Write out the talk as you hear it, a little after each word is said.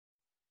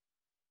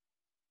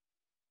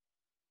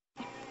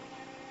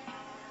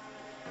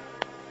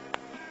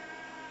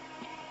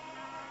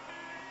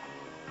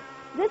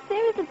This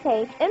series of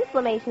tapes,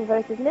 Inflammation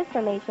versus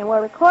Misformation,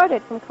 were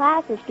recorded from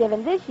classes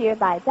given this year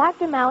by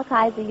Dr.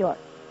 Malachi Z. York,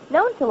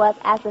 known to us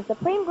as the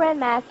Supreme Grand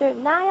Master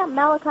Naya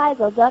Malachi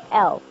Zoduk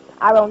El,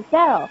 our own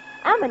Pharaoh,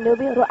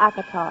 Amanubi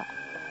Ru'akatar.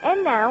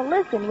 And now,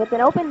 listen with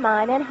an open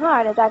mind and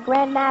heart as our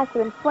Grand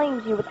Master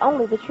inflames you with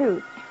only the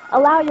truth.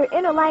 Allow your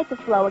inner light to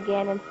flow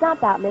again and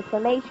stomp out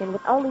misformation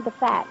with only the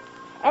facts.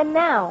 And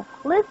now,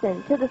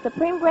 listen to the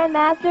Supreme Grand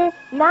Master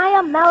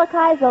Naya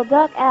Malachi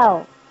Zoduk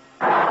El.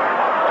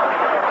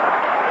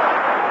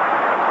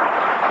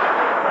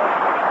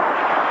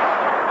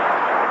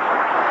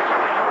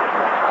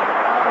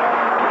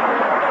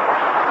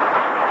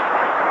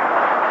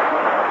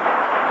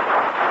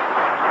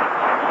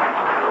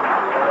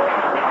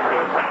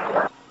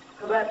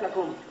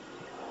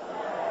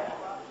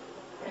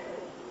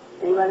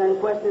 Anybody any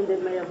questions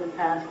that may have been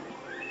asked?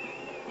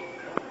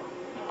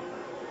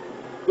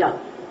 Yeah.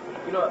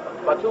 You know,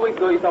 about 2 weeks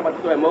ago, you were talking about the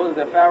story of Moses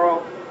and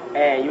Pharaoh,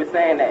 and you were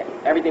saying that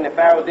everything that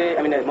Pharaoh did,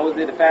 that Moses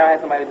did to Pharaoh,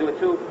 had somebody to do it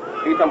too.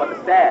 You were talking about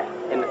the staff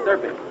and the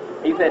serpent.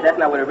 And you said that's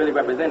not what it really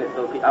represented,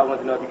 so I want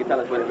to know if you could tell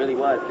us what it really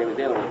was they were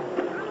dealing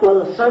with.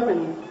 Well, the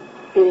serpent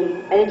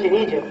in ancient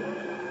Egypt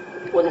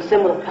was a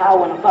symbol of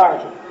power and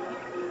authority.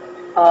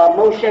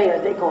 Moshe,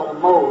 as they call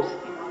him, Moses,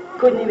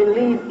 couldn't even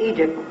leave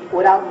Egypt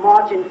without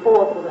marching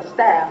forth with a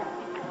staff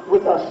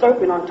with a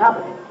serpent on top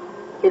of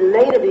it. It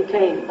later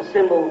became a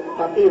symbol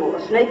of evil.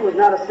 A snake was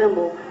not a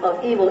symbol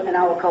of evil in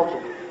our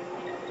culture.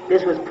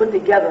 This was put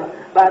together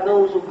by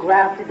those who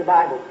grafted the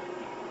Bible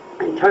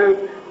and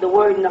turned the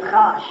word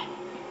Nachash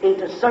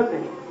into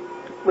serpent,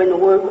 when the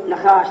word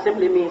Nachash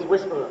simply means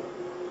whisperer.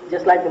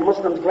 Just like the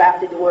Muslims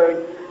grafted the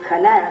word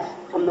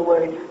Khanas from the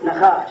word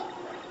Nachash.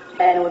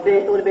 And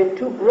it would have been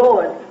too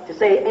broad to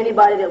say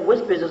anybody that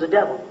whispers is a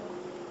devil.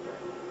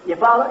 You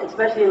follow?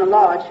 Especially in a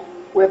lodge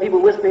where people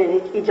whisper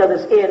in each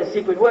other's ear the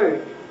secret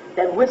word.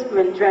 That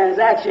whispering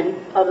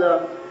transaction of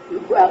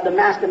the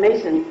master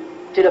mason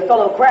to the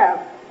fellow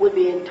craft would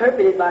be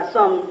interpreted by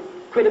some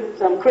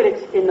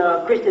critics in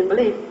the Christian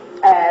belief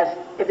as,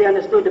 if they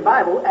understood the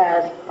Bible,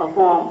 as a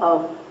form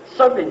of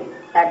serpent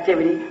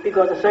activity,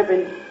 because the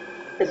serpent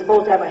is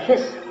supposed to have a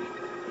hiss.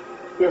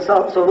 Yeah,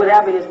 so what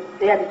happened is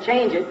they had to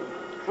change it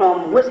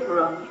from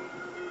whisperer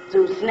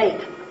to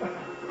snake.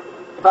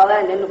 Follow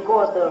that? And then of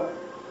course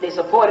they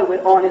supported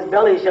with "on his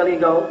belly shall he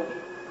go"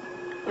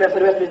 for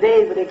the rest of his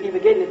days, but they keep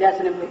forgetting that that's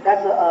an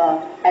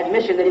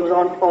admission that he was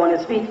on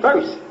his feet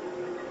first.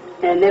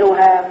 And they don't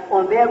have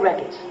on their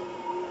records,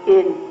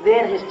 in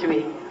their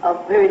history, a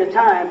period of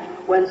time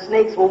when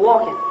snakes were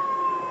walking.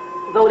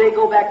 Though they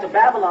go back to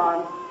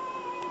Babylon,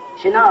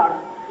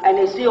 Shinar, and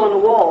they see on the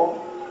wall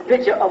a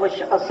picture of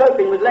a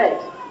serpent with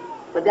legs.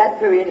 But that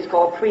period is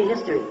called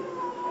prehistory.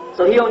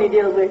 So he only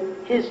deals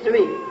with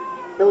history,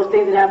 those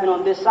things that happen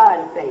on this side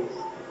of things.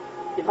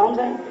 You follow what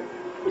I'm saying?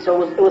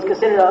 So it was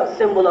considered a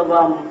symbol of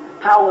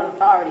power and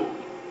authority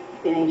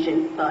in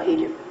ancient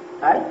Egypt.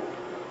 Alright?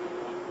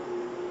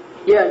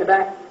 Yeah, in the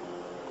back.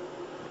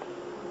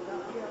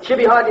 Should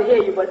be hard to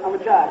hear you, but I'm going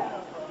to try.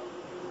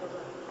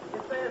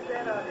 It says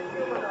that the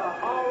human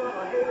aura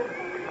or head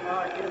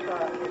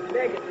is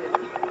negative.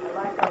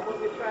 Like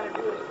what we're trying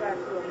to do is try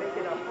to make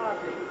it a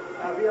positive.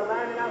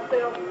 Realigning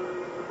ourselves.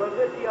 But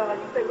with the,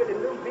 you say with the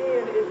new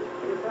being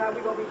is how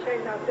we're going to be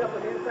changing ourselves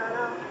from the inside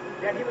out.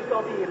 That he was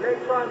going to be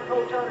electron,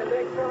 proton,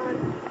 electron.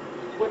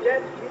 Would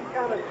that be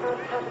kind of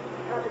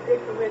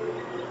contradiction with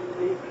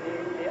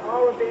the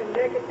aura being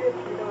negative?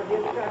 And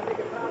then we're trying to make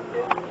it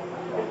positive.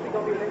 Is we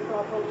going to be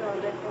electron, proton,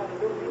 electron,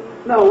 new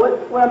being? No,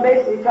 what I'm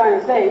basically trying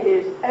to say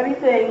is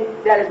everything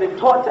that has been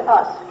taught to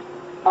us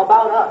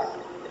about us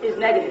is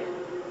negative.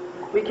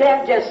 We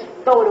can't just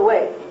throw it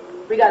away.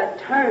 We got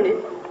to turn it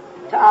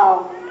to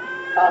our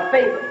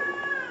favor.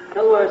 In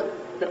other words,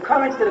 the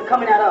currents that are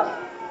coming at us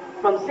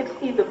from six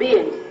ether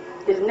beings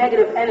is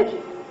negative energy.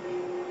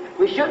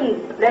 We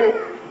shouldn't let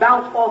it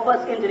bounce off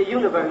us into the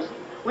universe.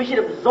 We should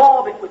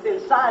absorb it within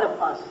inside of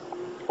us,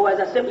 or as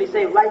I simply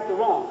say, right the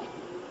wrong.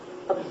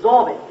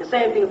 Absorb it. The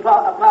same thing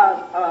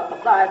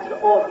applies to the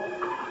aura,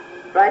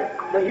 right?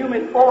 The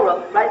human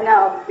aura right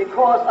now,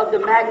 because of the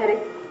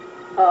magnetic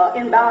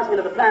imbalancement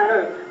of the planet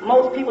Earth,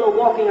 most people are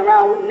walking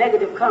around with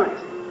negative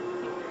currents.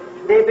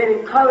 They've been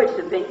encouraged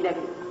to think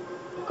negative,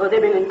 because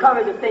they've been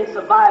encouraged to think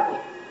survival.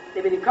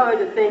 They've been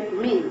encouraged to think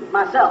me,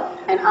 myself,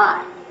 and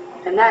I.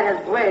 And that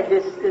has bred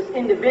this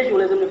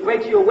individualism that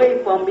breaks you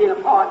away from being a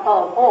part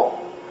of all.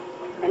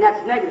 And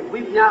that's negative.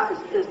 We've now,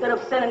 instead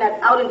of sending that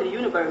out into the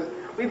universe,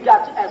 we've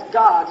got to, as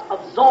gods,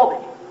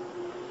 absorb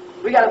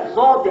it. We got to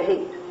absorb the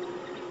hate,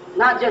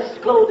 not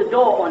just close the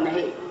door on the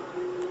hate.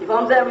 You know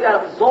what I'm saying? We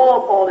got to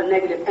absorb all the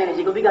negative energy,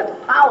 because we got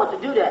the power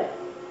to do that.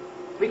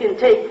 We can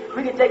take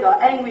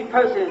an angry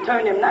person and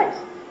turn them nice.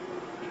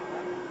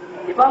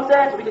 You know what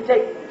I'm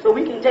saying? So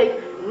we can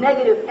take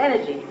negative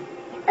energy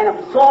and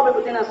absorb it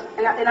within us,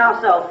 in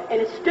ourselves,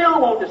 and it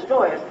still won't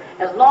destroy us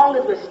as long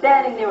as we're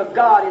standing near a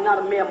God and not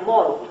a mere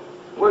mortal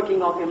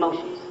working off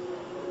emotions.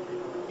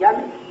 Got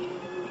me?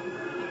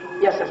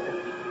 Yes, sister.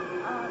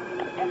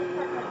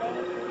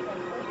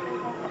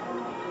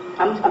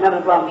 I'm having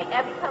a problem.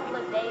 Every couple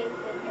of days,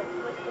 it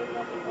switches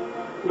everything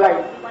up.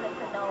 Right. We wanted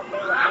to know if they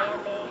were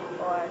man-made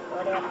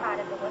or they're a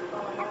product of what's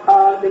going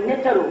on.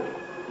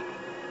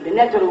 The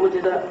netaru, which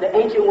is the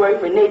ancient word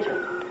for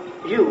nature.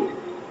 You,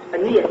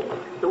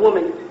 Aniyat, the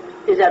woman,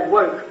 is at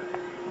work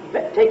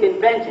taking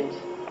vengeance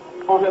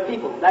on her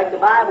people. Like the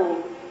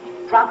Bible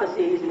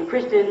prophecies, and the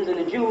Christians and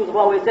the Jews have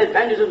always said,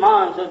 vengeance is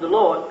mine, says the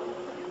Lord.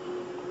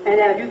 And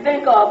then if you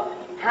think of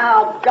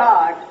how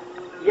God,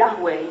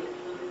 Yahweh,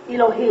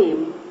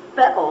 Elohim,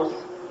 Theos,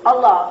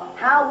 Allah,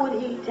 how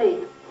would he take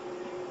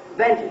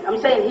vengeance? I'm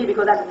saying he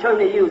because that's the term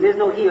they use. There's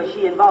no he or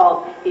she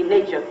involved in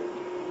nature.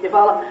 You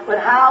follow? But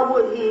how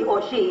would he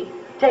or she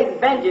take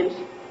vengeance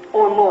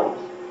on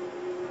mortals?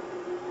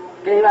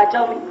 Can anybody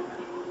tell me?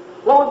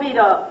 What would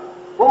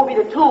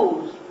be the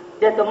tools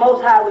that the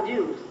Most High would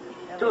use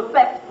to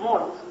affect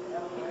mortals?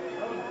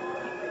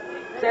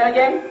 Say it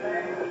again.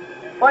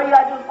 All you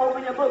got to do is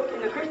open your book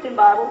in the Christian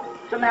Bible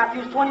to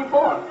Matthew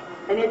 24,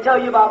 and they tell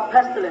you about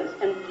pestilence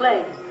and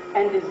plagues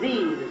and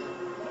diseases.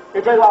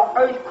 They tell you about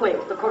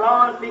earthquakes. The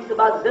Quran speaks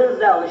about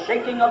zilzal, the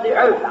shaking of the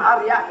earth, the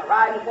ariyat, the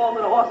riding forth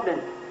of the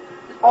horsemen.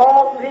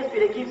 All through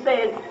history, they keep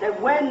saying that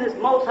when this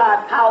Most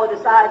High power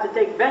decides to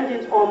take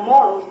vengeance on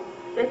mortals,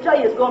 they tell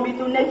you it's going to be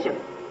through nature.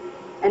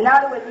 And now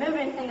that we're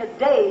living in the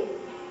day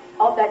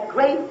of that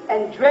great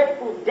and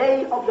dreadful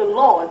day of the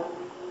Lord,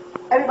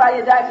 everybody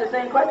is asking the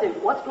same question: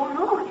 what's going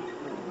on?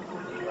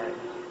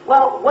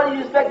 Well, what do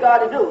you expect God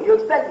to do? You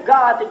expect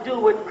God to do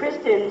what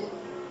Christians,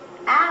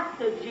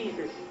 after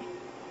Jesus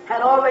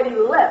had already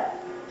left,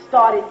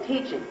 started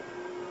teaching.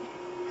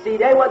 See,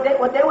 what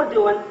they were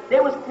doing, they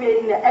was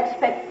creating the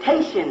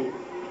expectation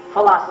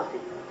philosophy.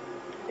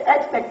 The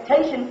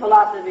expectation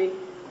philosophy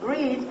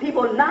breeds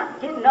people not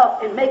getting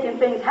up and making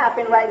things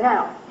happen right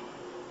now.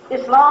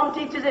 Islam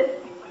teaches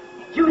it,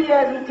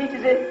 Judaism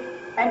teaches it,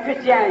 and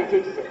Christianity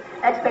teaches it.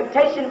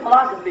 Expectation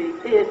philosophy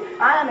is,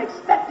 I am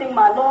expecting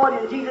my Lord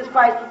and Jesus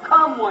Christ to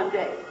come one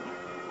day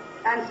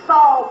and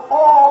solve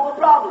all the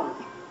problems.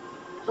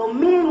 So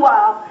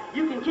meanwhile,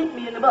 you can kick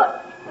me in the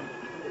butt.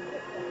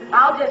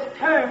 I'll just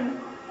turn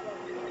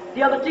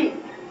the other cheek.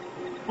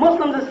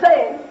 Muslims are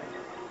saying,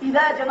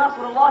 إِذَا جَنَصْرُ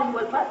اللَّهِ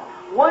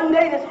وَالْفَتْحِ. One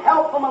day this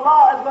help from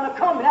Allah is going to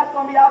come, and that's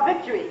going to be our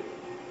victory.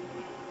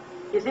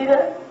 You see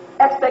the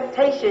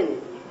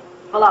expectation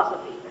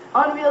philosophy.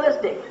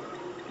 Unrealistic.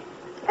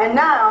 And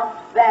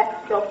now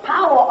that the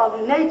power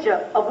of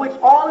nature, of which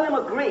all of them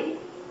agree,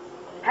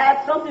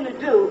 had something to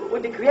do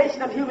with the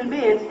creation of human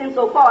beings,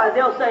 insofar as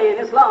they'll say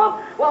in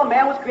Islam, well,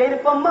 man was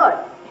created from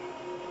mud.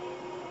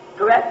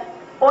 Correct?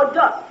 Or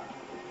dust.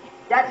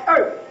 That's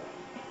earth.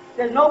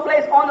 There's no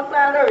place on the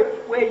planet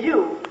Earth where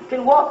you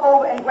can walk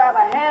over and grab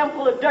a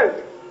handful of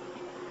dirt,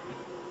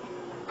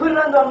 put it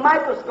under a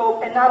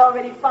microscope, and not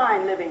already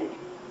find living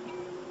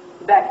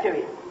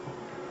bacteria.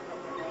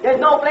 There's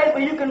no place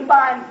where you can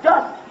find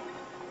dust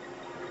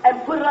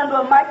and put it under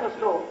a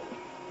microscope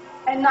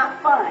and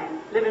not find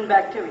living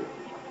bacteria.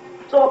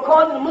 So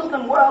according to the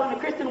Muslim world and the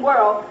Christian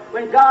world,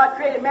 when God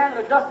created man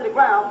from the dust of the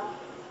ground,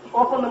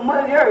 or from the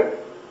mud of the earth,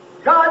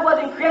 God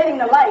wasn't creating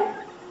the life,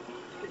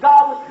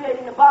 God was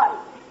creating the body.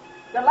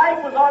 The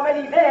life was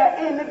already there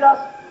in the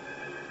dust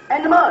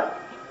and the mud.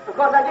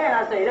 Because again,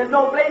 I say, there's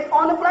no place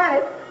on the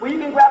planet where you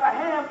can grab a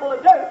handful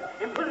of dirt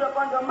and put it up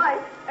under a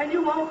mic and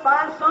you won't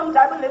find some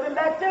type of living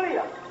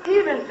bacteria,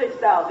 even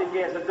 6,000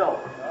 years ago.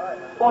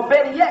 Or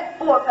better yet,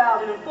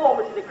 4,004,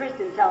 which is the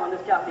Christian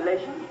calendar's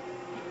calculation.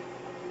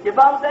 You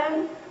follow what I'm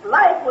saying?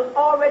 Life was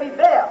already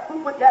there.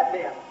 Who put that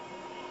there?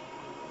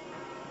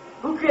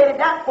 Who created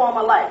that form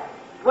of life?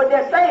 What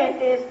they're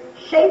saying is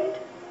shaped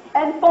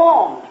and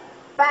formed,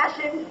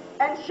 fashioned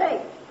and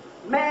shaped,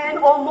 man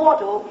or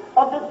mortal,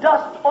 of the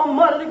dust or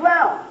mud of the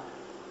ground.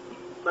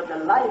 But the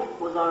life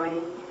was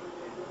already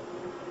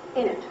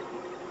in it.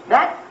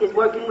 That is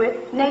working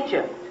with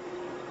nature.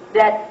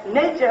 That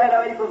nature had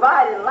already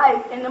provided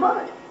life in the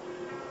mud.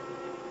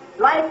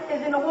 Life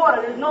is in the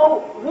water. There's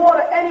no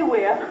water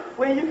anywhere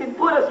where you can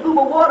put a scoop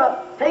of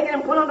water, take it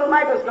and put it under a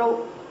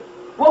microscope.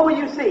 What will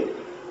you see?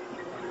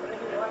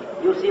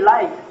 You'll see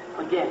life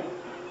again.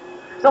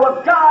 So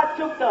if God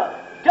took the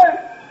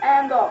dirt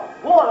and the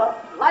water,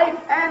 life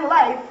and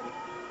life,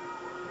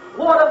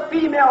 water,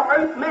 female,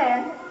 earth,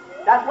 man,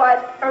 that's why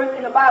it's earth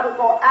in the Bible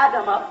called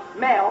Adama,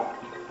 male.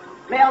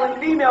 Male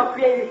and female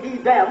created he,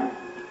 them.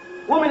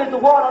 Woman is the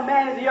water,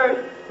 man is the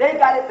earth. They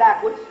got it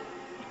backwards.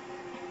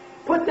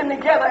 Put them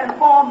together and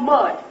form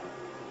mud.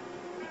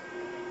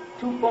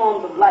 Two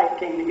forms of life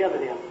came together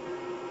there.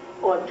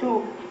 Or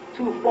two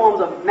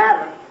forms of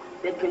matter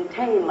that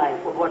contain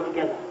life were brought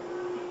together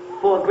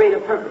for a greater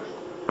purpose.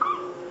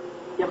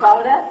 You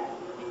follow that?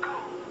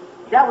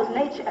 That was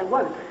nature at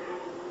work.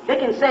 They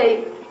can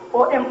say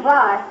or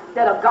imply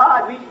that a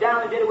God reached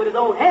down and did it with his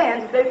own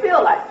hands if they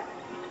feel like it.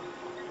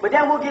 But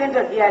then we'll get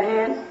into, he had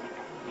hands.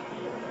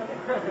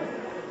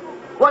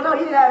 Well, no, he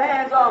didn't have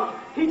hands.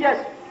 He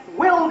just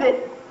willed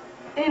it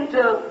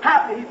into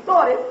happening. He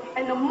thought it,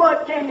 and the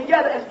mud came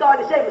together and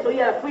started shaping. So he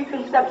had a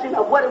preconception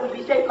of what it would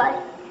be shaped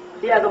like.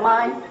 He has a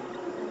mind.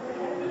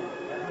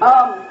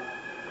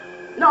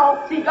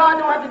 No, see, God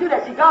don't have to do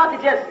that. See, God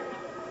can just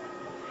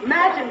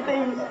imagine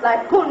things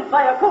like kun,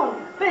 fire kun,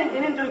 think,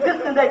 and into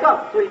existence they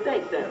come. So he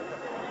thinks then.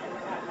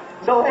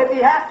 So if he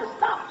has to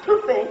stop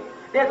to think,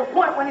 there's a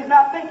point when he's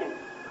not thinking.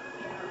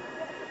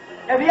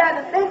 If he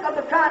had to think of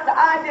the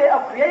idea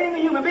of creating a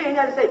human being, he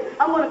had to say,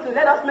 I'm going to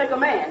let us make a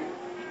man.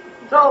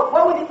 So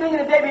what was he thinking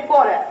the day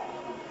before that?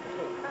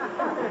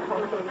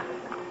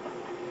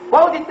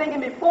 What was he thinking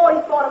before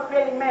he thought of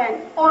creating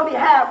man on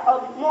behalf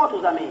of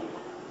mortals, I mean?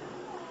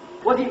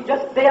 Was he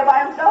just there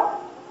by himself?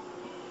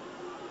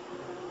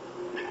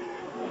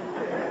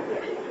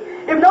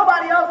 If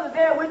nobody else is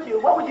there with you,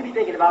 what would you be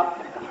thinking about?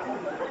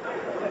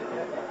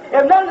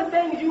 If none of the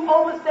things you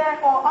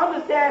understand or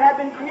understand have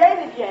been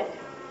created yet,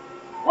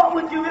 what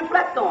would you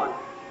reflect on?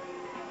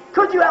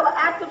 Could you have an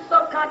active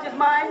subconscious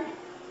mind?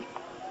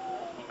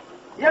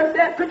 You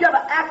understand? Could you have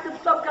an active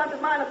subconscious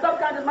mind? A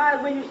subconscious mind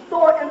is when you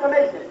store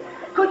information.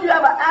 Could you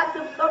have an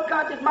active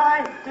subconscious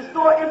mind to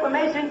store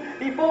information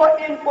before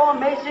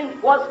information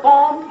was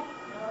formed?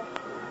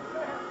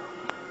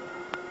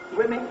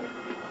 With me?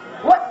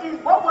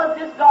 What was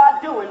this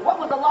God doing? What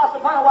was Allah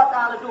subhanahu wa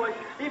ta'ala doing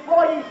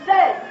before he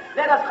said,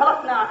 let us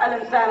khalaqna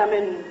al-insana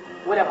min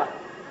whatever?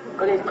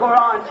 Because his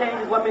Quran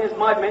changes one minute it's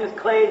mud, then it's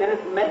clay, then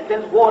it's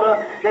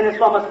water, then it's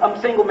from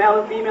a single male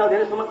and female,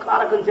 then it's from a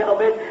cloud of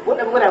bit,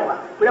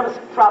 whatever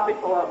prophet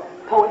or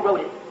poet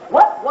wrote it.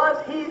 What was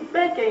he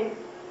thinking,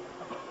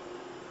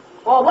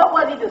 or what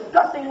was he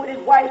discussing with his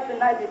wife the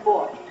night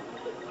before?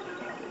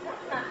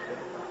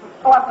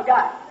 Oh, I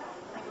forgot.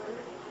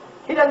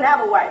 He doesn't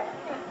have a wife.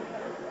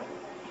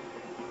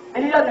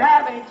 And he doesn't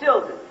have any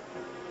children.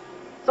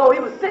 So he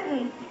was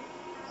sitting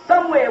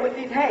somewhere with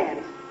these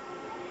hands.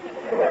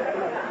 It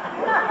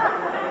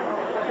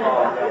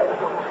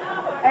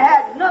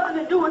had nothing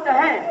to do with the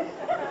hands.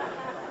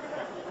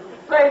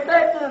 So he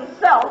said to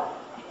himself,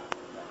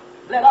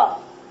 let us.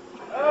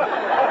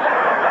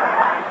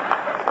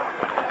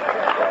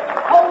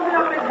 Holding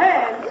up his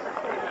hands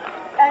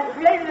and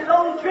created his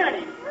own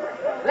trinity.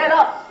 Let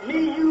us,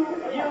 me, you,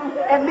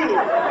 and me,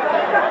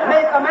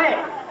 make a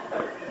man.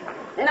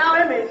 In our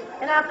image,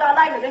 and after our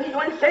likeness. And he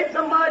went and shaped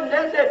some mud and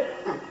then said,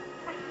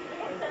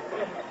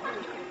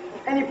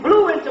 and he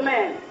blew into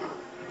man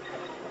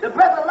the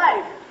breath of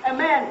life, and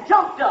man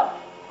jumped up,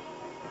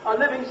 a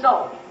living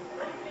soul.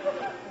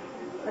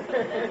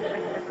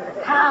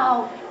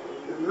 How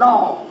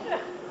long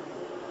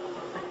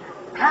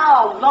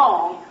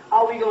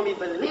are we going to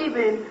be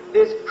believing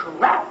this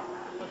crap?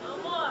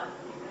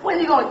 When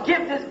are you going to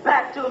give this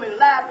back to him and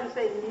laugh and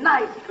say,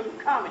 nice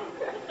comedy?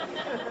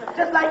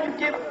 Just like you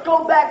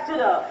go back to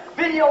the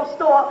video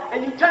store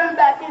and you turn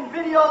back in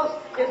videos,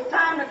 it's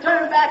time to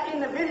turn back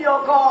in the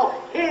video called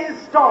His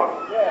Story.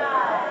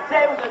 Yeah.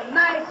 Say it was a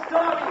nice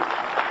story.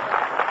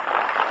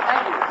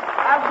 Thank you.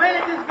 I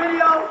rented this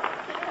video.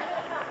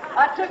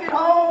 I took it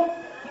home.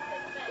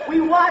 We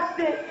watched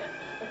it.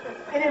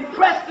 It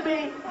impressed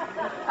me.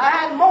 I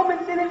had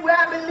moments in it where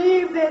I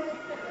believed it.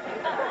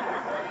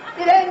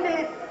 It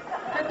ended.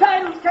 The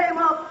titles came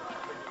up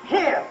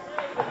here.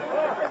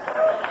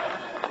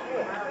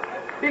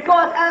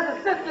 Because as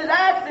the sister's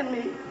asking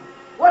me,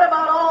 what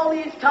about all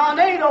these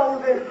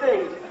tornadoes and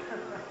things?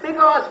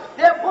 Because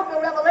their book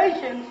of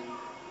Revelations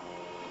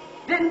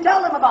didn't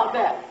tell them about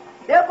that.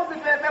 Their book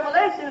of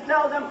Revelation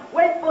tells them,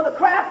 wait for the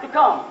craft to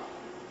come.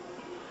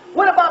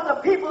 What about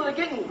the people that are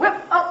getting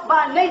whipped up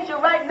by nature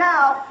right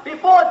now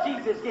before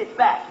Jesus gets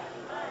back?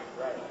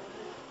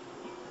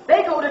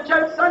 They go to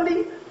church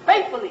Sunday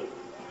faithfully.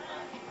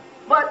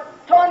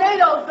 But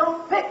tornadoes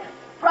don't pick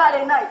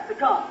Friday nights to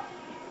come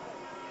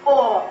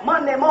or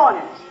Monday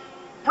mornings.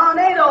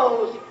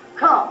 Tornadoes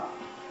come.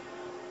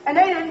 And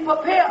they didn't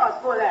prepare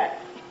us for that.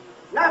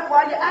 That's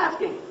why you're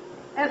asking.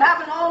 And it's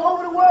happening all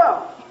over the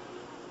world.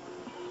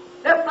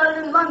 They're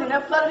flooded in London.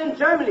 They're flooded in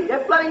Germany.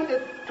 They're flooding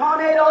the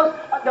tornadoes.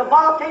 The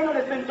volcano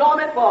that's been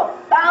dormant for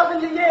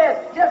thousands of years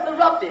just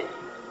erupted.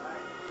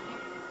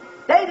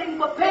 They didn't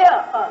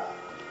prepare us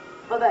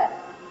for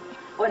that.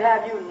 But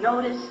have you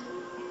noticed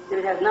that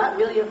it has not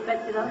really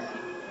affected us?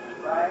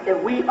 Right.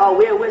 If we are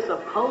where we're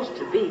supposed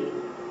to be,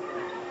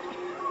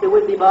 it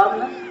wouldn't be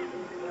bothering us.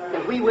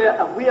 If we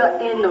are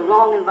in the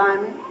wrong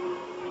environment,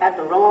 at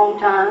the wrong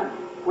time,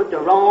 with the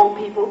wrong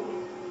people,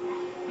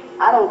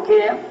 I don't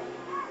care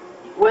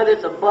whether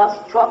it's a bus,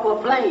 truck,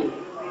 or plane.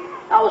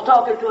 I was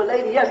talking to a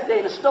lady yesterday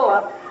in the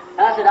store,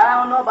 and I said, I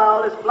don't know about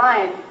all this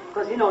flying,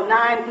 because,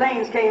 9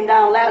 planes came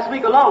down last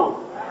week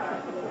alone.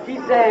 She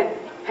said,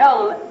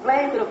 hell, a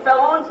plane could have fell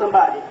on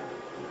somebody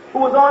who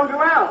was on the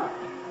ground.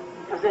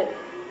 I said,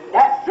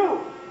 that's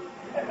true.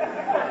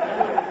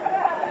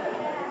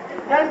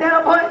 Then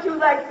a point, she was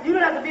like, you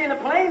don't have to be in the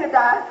plane to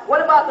die.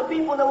 What about the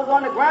people that was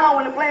on the ground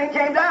when the plane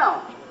came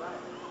down?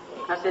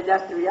 I said,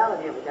 that's the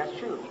reality of it. That's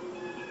true.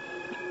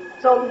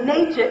 So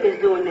nature is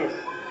doing this.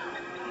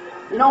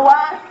 You know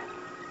why?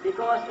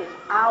 Because it's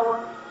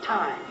our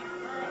time.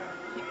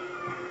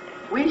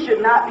 We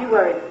should not be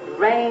worried.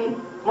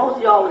 Rain, most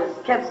of y'all would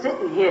have kept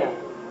sitting here.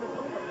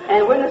 And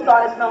it wouldn't have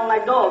started smelling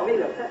like dogs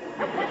either.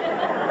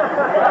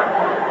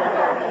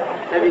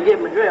 Let me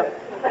get my drift.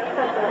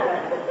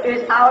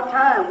 It's our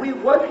time. We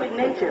work with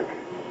nature.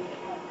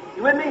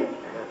 You with me?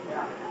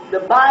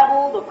 The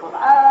Bible, the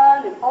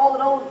Quran, and all of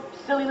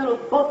those silly little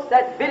books,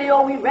 that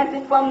video we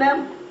rented from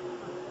them.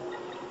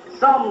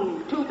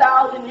 Some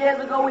 2,000 years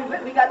ago, we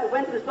went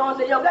to the store and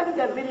said, yo, can I get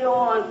that video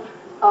on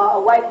a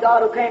white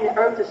God who came to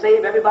earth to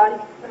save everybody?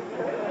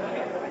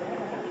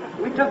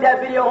 We took that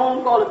video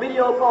home, called a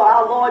video called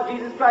Our Lord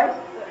Jesus Christ.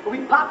 We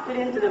popped it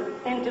into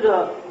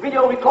the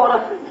video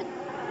recorder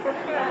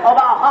of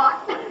our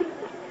heart.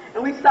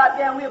 And we sat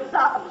there and we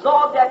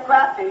absorbed that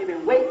crap, and we've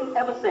been waiting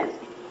ever since.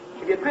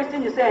 If you're a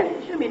Christian, you're saying,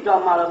 you shouldn't be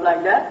talking about us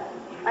like that.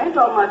 I ain't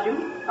talking about you.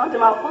 I'm talking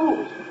about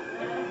fools.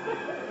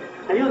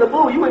 If you was a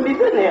fool, you wouldn't be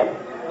sitting here.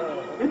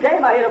 You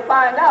came out here to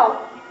find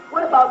out,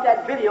 what about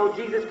that video,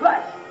 Jesus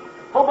Christ?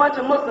 A whole bunch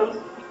of Muslims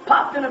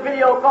popped in a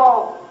video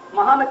called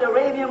Muhammad the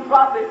Arabian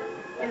Prophet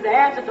is the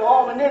answer to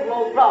all the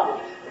Negroes'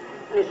 problems.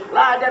 And they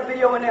slide that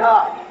video in their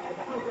heart.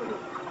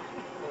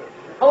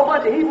 A whole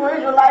bunch of Hebrew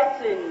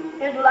Israelites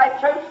in Israelite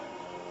church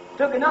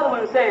took another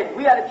one and said,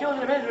 we are the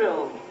children of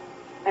Israel,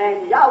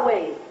 and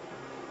Yahweh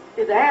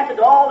is the answer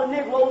to all the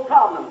Negroes'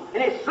 problems.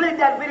 And they slid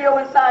that video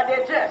inside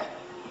their chest.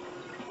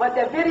 But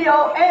the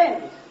video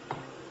ends,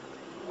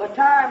 but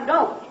time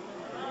don't.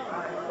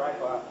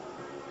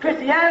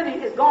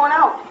 Christianity is going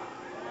out.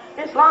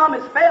 Islam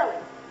is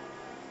failing.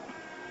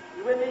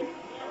 You with me?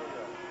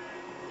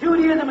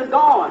 Judaism is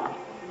gone,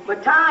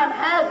 but time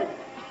hasn't.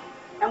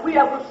 And we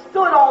have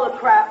withstood all the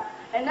crap,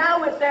 and now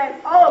we're saying,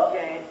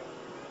 okay,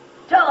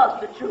 tell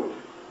us the truth.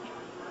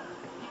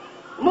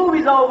 The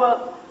movie's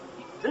over.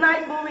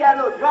 Tonight's movie had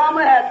a little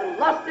drama, had some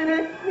lust in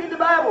it. Read the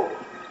Bible.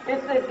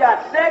 It's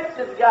got sex,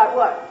 it's got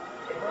what?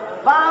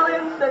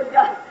 Violence, it's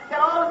got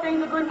all the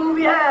things a good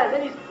movie has.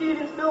 Any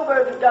Steven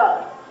Spielberg has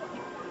done.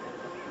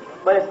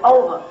 But it's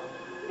over.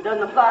 It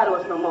doesn't apply to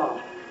us no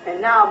more.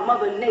 And now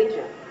Mother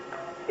Nature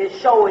is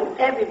showing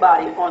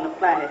everybody on the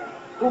planet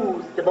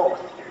who's the boss.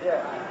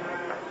 Yeah.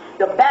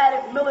 The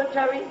baddest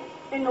military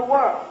in the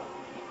world.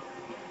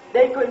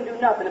 They couldn't do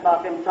nothing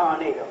about them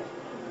tornadoes.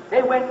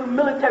 They went through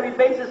military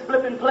bases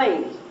flipping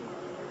planes.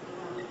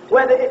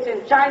 Whether it's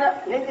in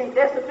China, and they think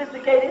they're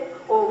sophisticated,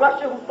 or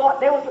Russia, who thought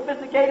they were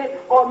sophisticated,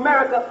 or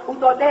America, who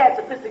thought they had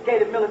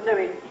sophisticated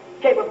military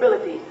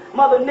capabilities.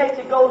 Mother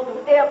Nature goes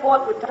through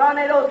airports with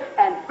tornadoes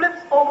and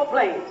flips over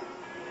planes.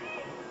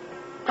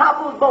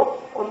 Topples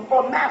boats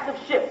or massive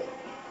ships.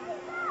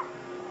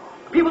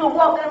 People are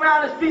walking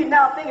around the street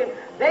now thinking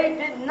they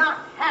did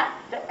not have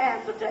to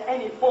answer to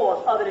any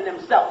force other than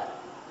themselves.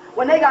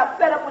 When they got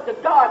fed up with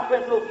the God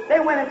principle, they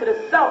went into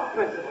the self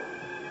principle.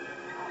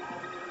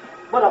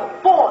 But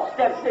a force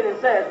steps in and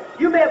says,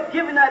 you may have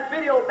given that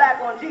video back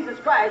on Jesus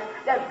Christ,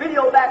 that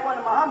video back on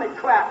the Muhammad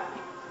crap,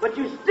 but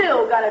you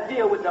still got to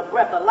deal with the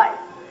breath of life.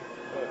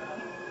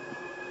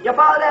 You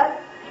follow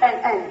that?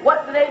 And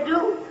what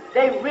do?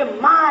 They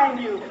remind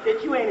you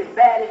that you ain't as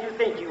bad as you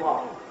think you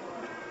are.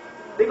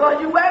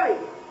 Because you're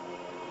worried.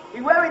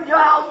 You're worried your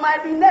house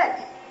might be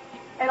next.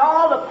 And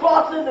all the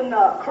crosses and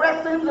the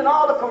crescents and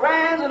all the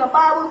Qurans and the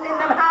Bibles in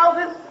them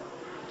houses,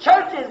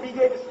 churches be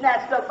getting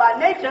snatched up by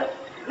nature.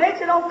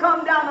 Nature don't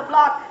come down the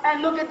block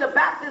and look at the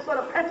Baptist or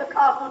the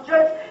Pentecostal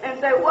church and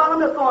say, well, I'm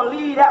just going to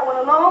leave that one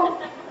alone.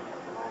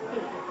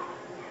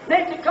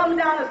 Nature comes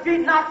down the street,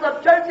 knocks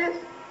up churches,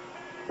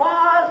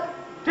 bars,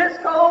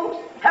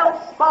 discos,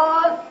 health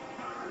spas,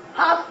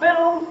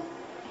 hospitals.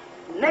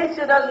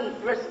 Nature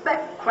doesn't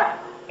respect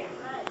crap.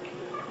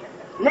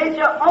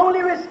 Nature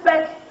only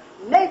respects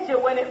nature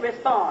when it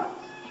responds.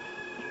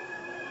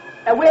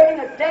 And we're in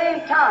a day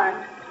and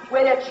time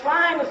where they're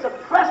trying to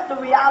suppress the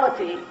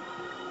reality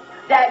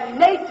that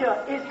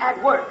nature is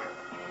at work.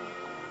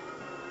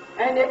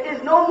 And there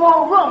is no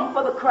more room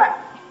for the crap,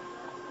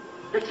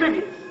 the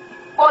tributes,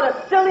 or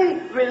the silly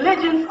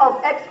religions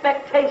of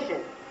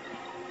expectation.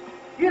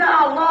 You know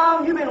how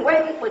long you've been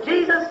waiting for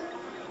Jesus?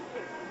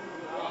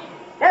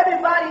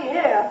 Everybody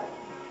here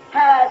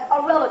has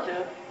a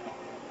relative,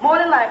 more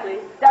than likely,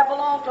 that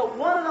belongs to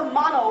one of the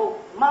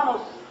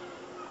monos,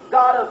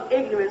 God of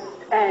ignorance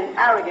and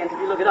arrogance, if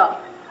you look it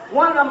up.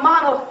 One of the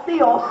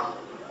monotheos,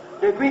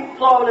 the Greek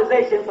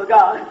pluralization for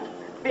God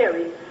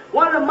theory,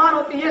 one of the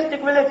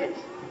monotheistic religions.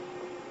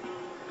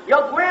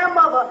 Your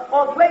grandmother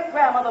or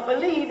great-grandmother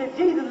believed that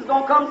Jesus is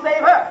going to come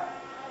save her.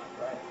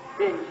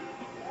 Didn't you?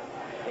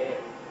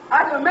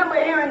 I can remember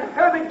hearing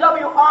Herbert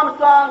W.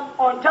 Armstrong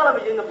on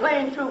television, The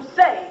Plain Truth,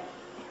 say,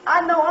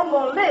 I know I'm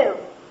going to live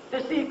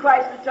to see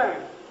Christ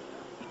return.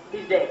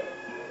 He's dead.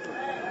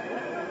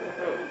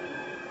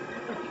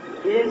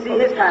 He didn't see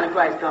his kind of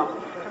Christ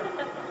come.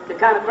 The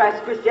kind of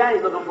Christ Christianity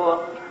is looking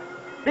for.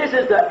 This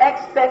is the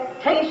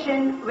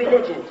expectation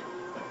religion.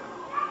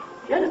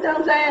 You understand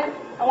what I'm saying?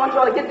 I want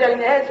y'all to get that in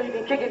your head so you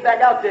can kick it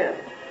back out there.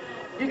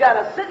 You got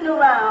us sitting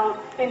around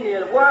in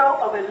the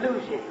world of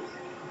illusions.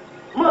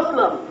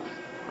 Muslims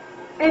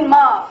in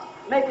mosques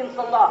making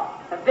salah,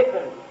 a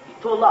dhikr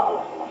to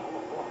Allah.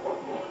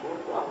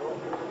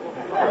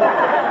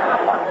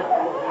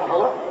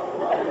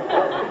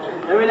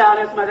 Every now and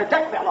then somebody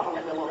takbir.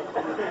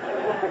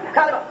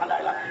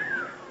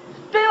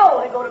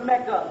 Still, they go to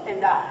Mecca and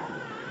die.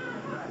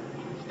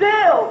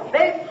 Still,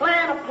 they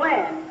plan a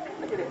plan.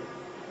 Look at this.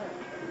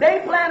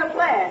 They plan a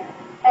plan,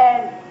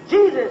 and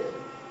Jesus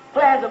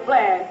plans a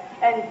plan,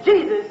 and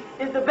Jesus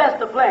is the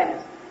best of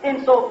planners.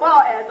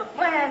 Insofar as the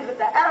plans that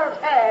the Arabs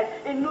had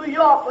in New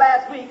York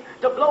last week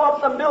to blow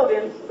up some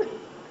buildings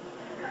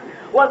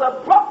was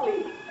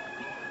abruptly,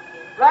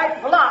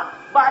 right,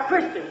 blocked by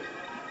Christians.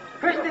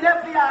 Christian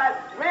FBI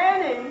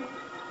ran in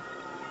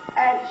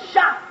and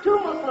shot 2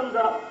 Muslims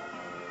up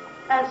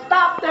and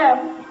stopped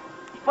them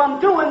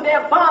from doing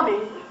their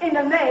bombing in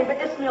the name of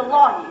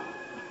Ismail.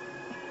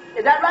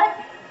 Is that right?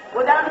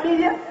 Was that on the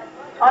media?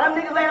 Are them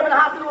niggas laying up in the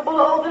hospital with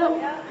bullet holes in them?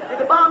 Did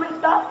the bombing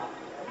stop?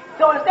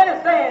 So instead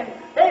of saying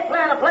they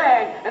plan a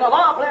plan and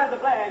Allah plans a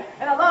plan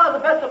and Allah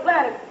is the best of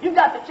planners, you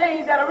got to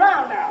change that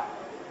around now.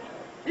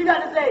 You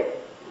got to say,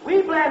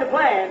 we plan a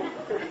plan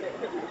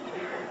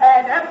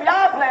and the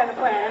FBI planned a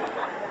plan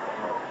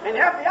and the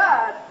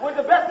FBI was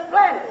the best of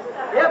planners.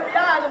 The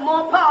FBI is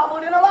more powerful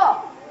than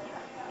Allah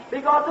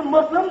because the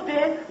Muslims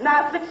did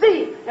not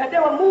succeed. And if they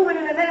were moving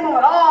in the name of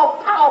an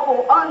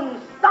all-powerful,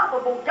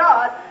 unstoppable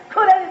God,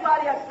 could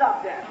anybody have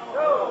stopped them?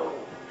 No.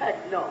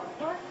 Heck no.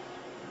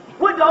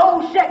 Would the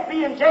old sheikh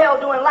be in jail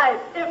doing life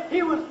if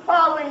he was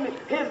following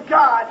his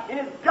God, and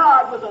his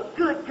God was a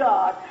good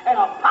God and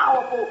a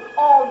powerful,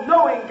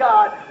 all-knowing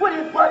God? Would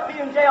his butt be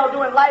in jail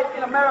doing life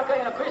in America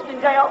in a Christian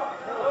jail?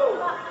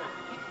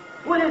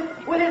 Would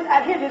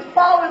his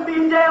following be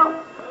in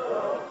jail?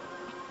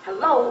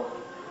 Hello?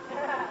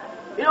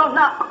 You know,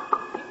 not.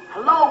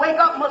 Hello, wake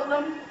up,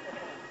 Muslims.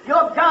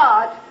 Your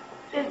God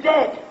is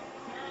dead.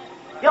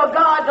 Your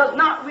God does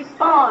not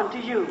respond to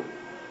you.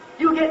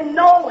 You get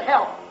no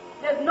help.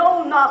 There's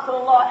no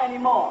Nasrullah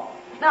anymore.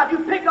 Now, if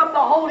you pick up the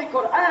Holy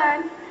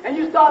Quran and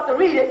you start to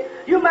read it,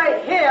 you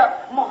may hear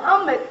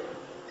Muhammad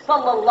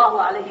sallallahu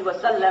alaihi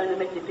wasallam to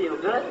make you feel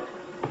good,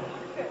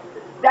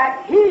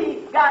 that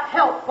he got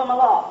help from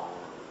Allah.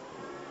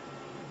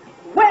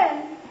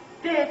 When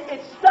did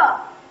it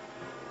stop?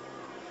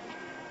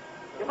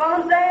 You know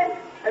what I'm saying?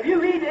 If you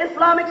read the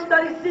Islamic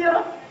studies,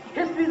 seerah,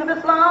 histories of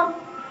Islam,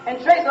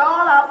 and trace it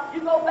all out,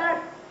 you go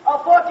back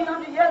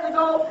 1400 years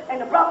ago,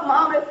 and the Prophet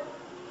Muhammad,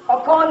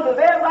 according to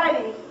their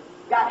writings,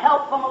 got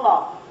help from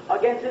Allah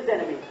against his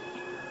enemies.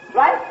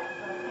 Right?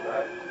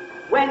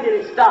 When did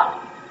it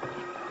stop?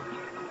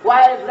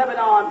 Why is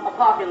Lebanon a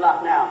parking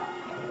lot now?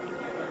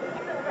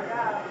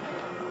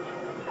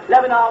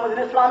 Lebanon was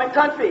an Islamic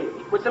country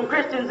with some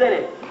Christians in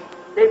it.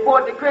 They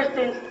fought the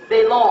Christians,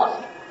 they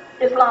lost.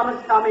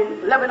 Lebanon's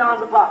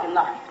a parking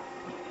lot.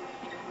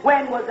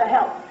 When was the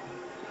help?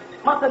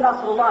 Mata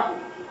Nasrullahi.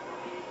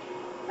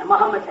 And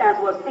Muhammad's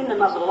answer was, Inna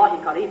Nasrullahi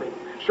Qareebun.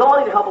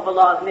 Surely the help of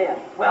Allah is near.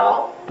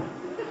 Well,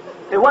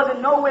 it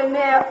wasn't nowhere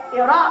near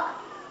Iraq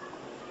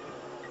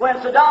when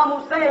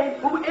Saddam Hussein,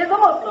 who is a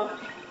Muslim,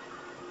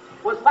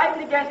 was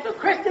fighting against the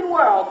Christian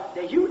world,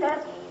 the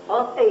U.S.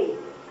 of A.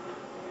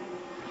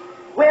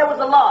 Where was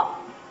Allah?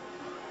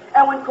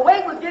 And when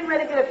Kuwait was getting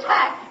ready to get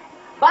attacked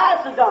by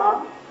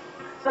Saddam,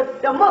 so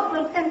the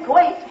Muslims in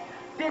Kuwait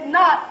did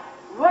not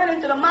run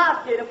into the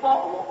mosque and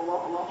fall,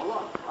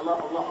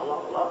 Allah.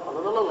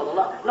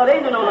 No, they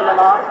didn't know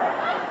Allah.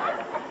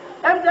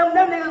 Them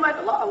niggas went,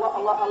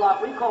 Allah.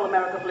 Will you call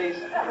America, please?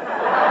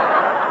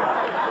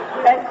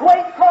 And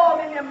Kuwait called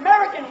in the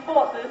American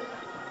forces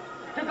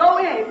to go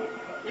in,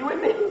 you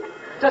with me,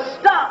 to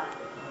stop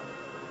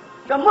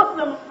the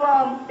Muslims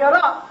from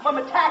Iraq from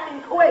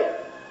attacking Kuwait.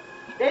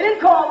 They didn't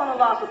call on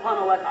Allah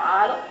subhanahu wa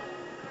ta'ala.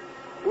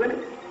 You with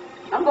me?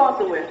 I'm going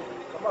somewhere.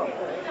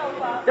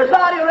 The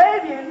Saudi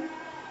Arabians,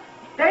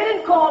 they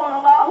didn't call on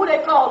Allah. Who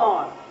they called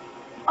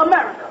on?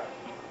 America.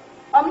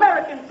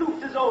 American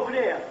troops is over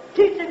there,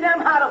 teaching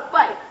them how to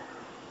fight.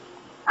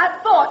 I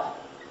thought,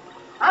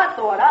 I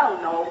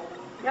don't know,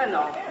 you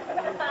know.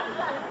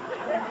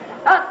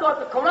 I thought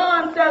the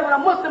Quran said when a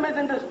Muslim is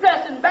in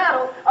distress in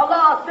battle,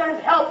 Allah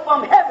sends help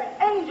from heaven.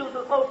 Angels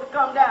are supposed to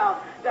come down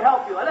to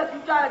help you. Unless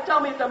you're trying to tell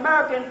me it's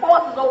American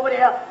forces over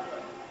there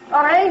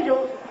are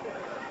angels.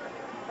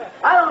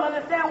 I don't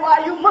understand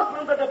why you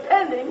Muslims are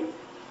depending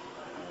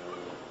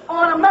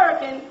on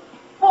American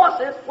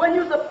forces when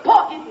you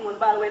support eating one,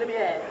 by the way, let me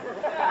add.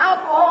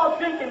 Alcohol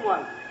drinking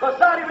one. Because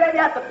Saudi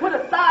Arabia has to put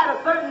aside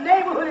a certain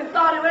neighborhood in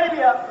Saudi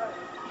Arabia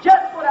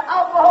just for the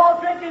alcohol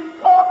drinking,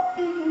 pork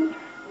eating,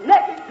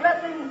 naked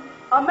dressing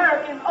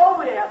Americans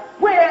over there.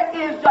 Where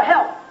is the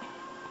help?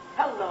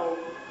 Hello.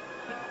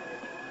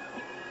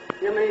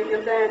 You know what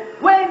I'm saying?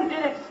 When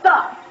did it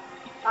stop?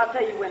 I'll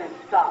tell you when it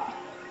stopped.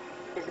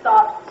 It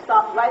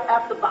stopped right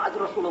after Ba'ad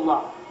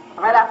Rasulullah,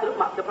 right after the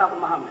Prophet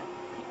Muhammad.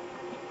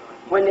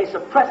 When they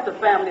suppressed the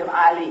family of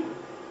Ali,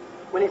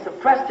 when they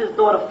suppressed his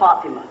daughter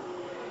Fatima,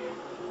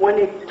 when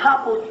they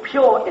toppled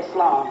pure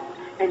Islam,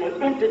 and they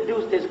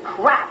introduced this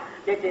crap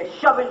that they're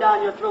shoving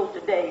down your throat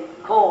today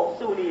called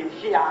Sunni and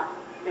Shia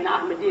and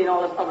Ahmadi and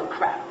all this other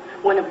crap.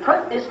 When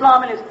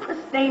Islam in its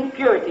pristine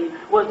purity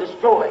was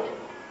destroyed,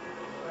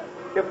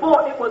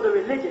 before it was a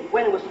religion,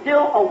 when it was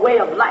still a way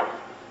of life,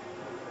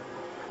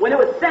 when it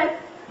was sent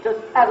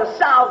as a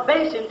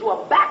salvation to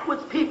a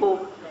backwards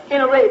people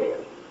in Arabia.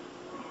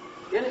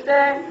 You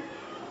understand?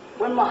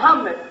 When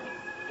Muhammad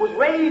was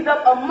raised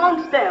up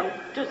amongst them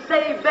to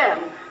save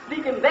them,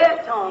 speaking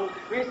their tongue,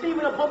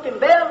 receiving a book in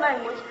their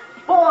language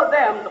for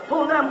them to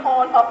pull them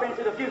on up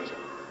into the future.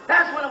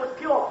 That's when it was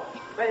pure.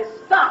 But it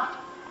stopped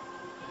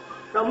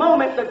the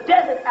moment the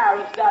desert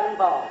Arabs got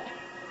involved.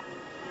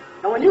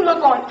 And when you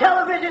look on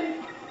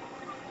television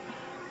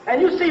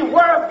and you see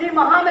Word D.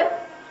 Muhammad,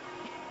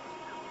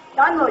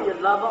 I know you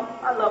love him.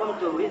 I love him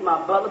too. He's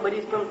my brother, but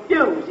he's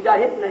confused. He got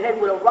hit in the head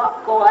with a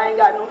rock called I ain't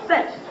got no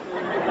sense.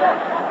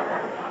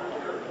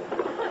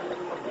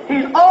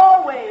 He's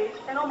always,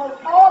 and almost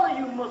all of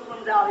you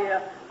Muslims out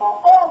here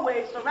are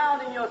always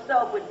surrounding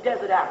yourself with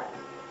desert Arabs.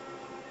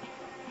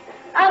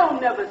 I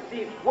don't never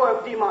see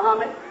Word D.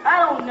 Muhammad. I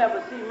don't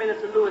never see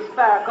Minister Louis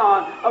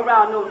Farrakhan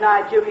around no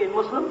Nigerian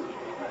Muslims,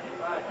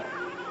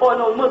 or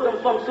no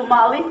Muslims from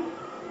Somali,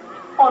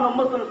 or no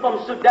Muslims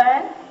from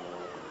Sudan,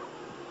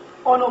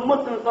 or no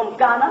Muslims from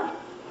Ghana,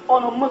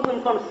 or no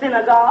Muslims from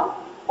Senegal,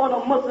 or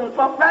no Muslims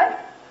from, right?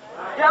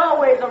 They're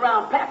always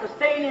around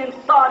Pakistanians,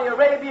 Saudi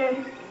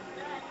Arabians,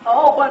 a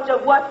whole bunch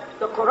of what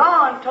the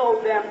Quran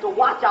told them to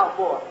watch out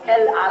for.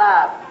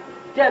 El-Arab,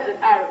 desert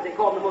Arabs, they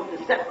call them the most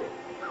deceptive.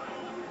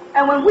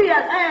 And when we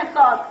as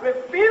Ansars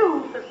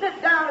refuse to sit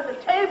down at the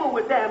table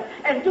with them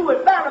and do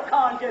what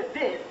Farrakhan just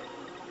did,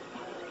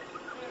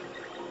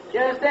 you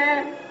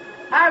understand?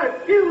 I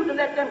refuse to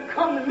let them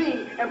come to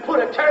me and put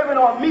a turban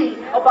on me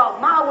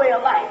about my way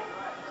of life.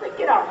 Say,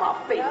 get out of my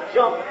face,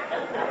 jump.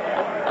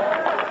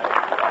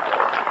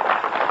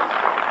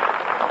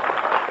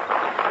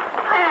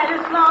 I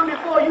had Islam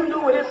before you knew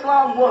what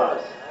Islam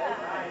was.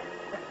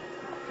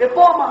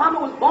 Before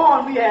Muhammad was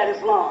born, we had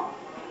Islam.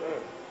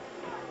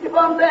 You know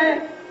what I'm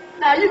saying?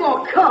 Now you're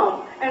going to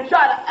come and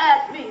try to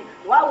ask me,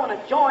 do I want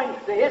to join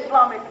the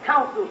Islamic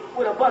Council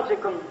with a bunch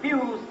of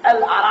confused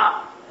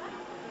Al-Arab,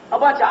 a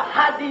bunch of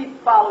Hadith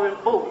following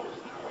fools.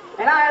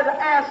 And I, as an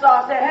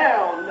Ansar, said,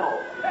 hell no.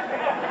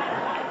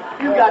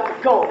 You got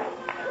to go.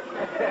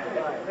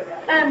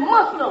 And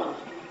Muslims,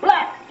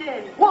 black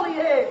skin, woolly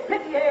head,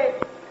 picky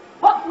head,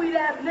 buckwheat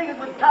ass niggas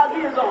with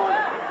tagirs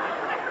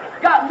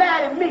on, got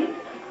mad at me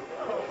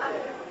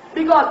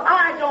because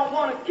I don't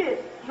want to kiss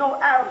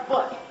no Arab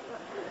butt.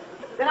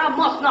 Then he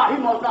must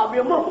not be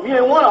a Muslim. He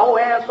ain't want a whole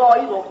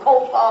Ansar, he's a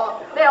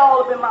co-father. They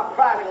all up in my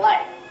private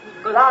life.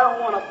 Because I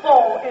don't want to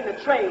fall in the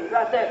train. So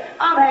I said,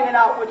 I'm hanging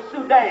out with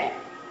Sudan.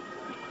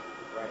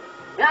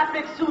 And I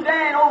picked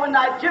Sudan over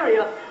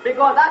Nigeria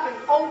because I can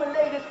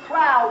overlay this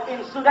crowd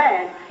in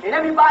Sudan. And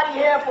everybody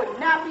here from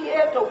nappy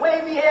hair to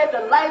wavy hair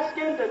to light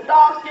skin to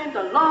dark skin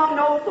to long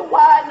nose to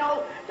wide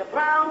nose to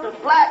brown to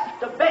black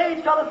to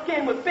beige colored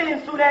skin would fit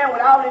in Sudan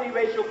without any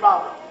racial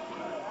problem.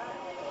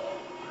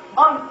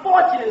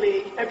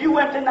 Unfortunately, if you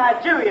went to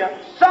Nigeria,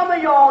 some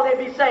of y'all,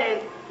 they'd be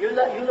saying, you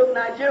look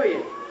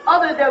Nigerian.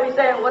 Others, they'll be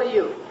saying, what are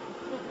you?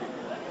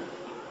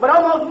 But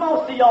almost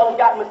most of y'all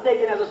got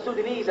mistaken as a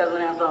Sudanese as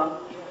an answer.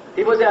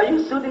 People say, are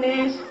you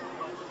Sudanese?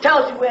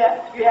 Tells you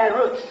where you had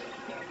roots.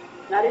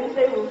 And I didn't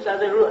say roots, I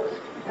said roots.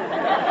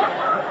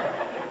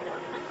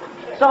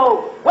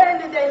 So, when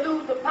did they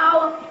lose the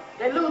power?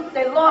 They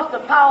lost the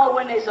power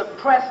when they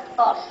suppressed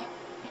us.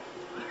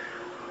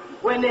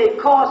 When they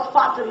caused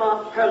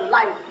Fatima her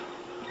life.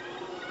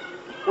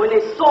 When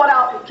they sought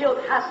out and killed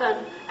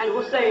Hassan and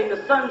Hussein,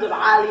 the sons of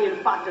Ali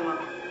and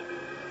Fatima,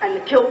 and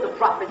they killed the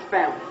Prophet's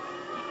family.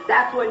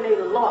 That's when they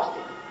lost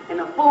it. And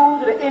the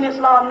fools that are in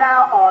Islam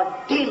now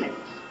are demons.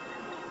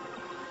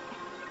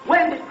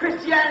 When did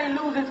Christianity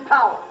lose its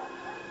power?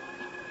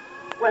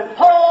 When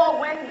Paul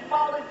went and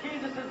followed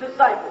Jesus'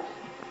 disciples.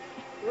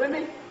 You with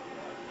me?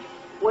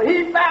 When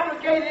he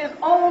fabricated his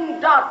own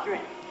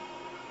doctrine.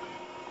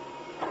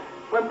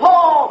 When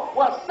Paul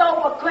was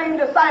self-proclaimed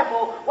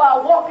disciple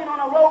while walking on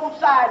a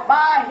roadside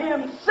by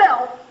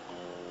himself,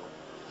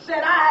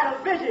 said, I had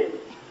a vision.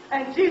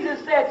 And Jesus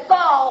said,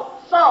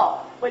 Saul,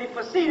 Saul. But he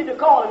proceeded to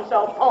call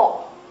himself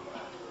Paul.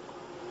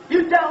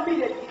 You tell me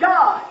that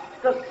God,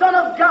 the Son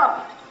of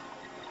God,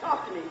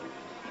 talk to me,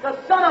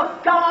 the Son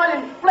of God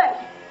in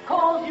flesh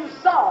calls you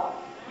Saul,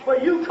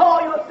 but you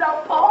call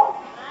yourself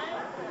Paul?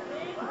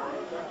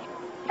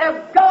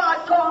 If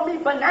God called me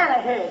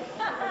Banana Head,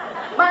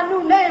 my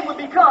new name would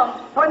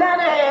become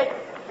Banana Head,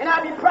 and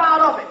I'd be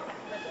proud of it.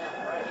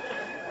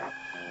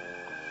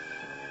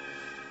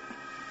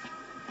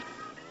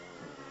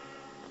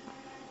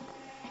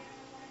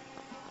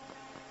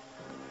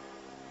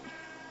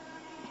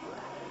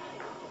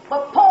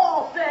 But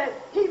Paul said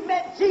he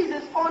met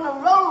Jesus on the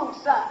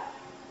roadside,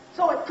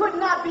 so it could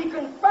not be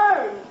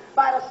confirmed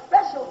by the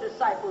special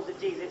disciples of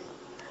Jesus,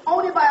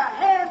 only by a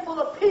handful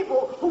of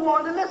people who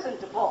wanted to listen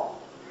to Paul.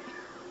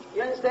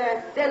 You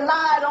understand? They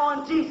lied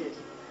on Jesus.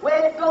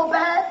 Where did it go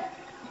back?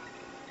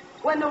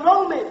 When the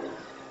Romans,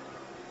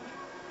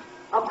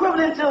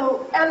 equivalent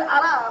to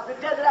El-Arab, the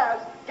desert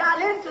Arabs, got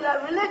into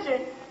that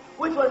religion,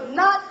 which was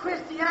not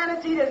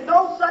Christianity. There's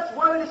no such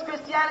word as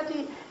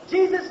Christianity.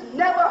 Jesus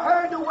never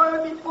heard the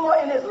word before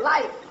in his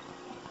life.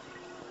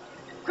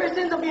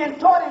 Christians are being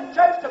taught in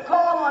church to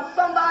call on on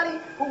somebody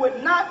who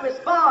would not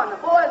respond. The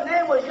boy's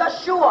name was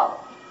Yeshua.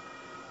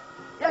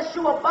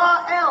 Yeshua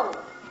Bar-El.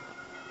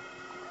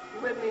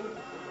 You with me?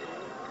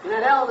 And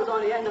that L is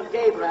on the end of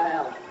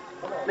Gabriel,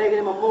 making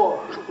him a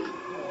Moor.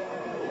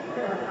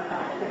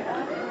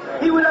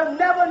 He would have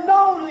never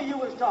known who you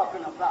was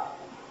talking about.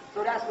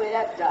 So that's where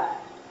that died.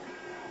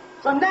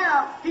 So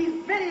now,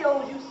 these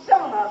videos you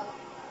selling us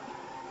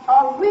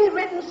are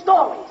rewritten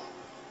stories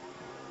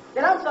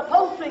that I'm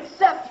supposed to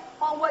accept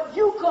on what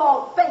you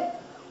call faith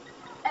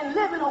and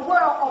live in a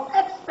world of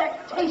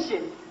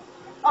expectation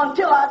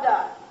until I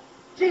die.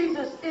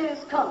 Jesus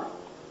is coming.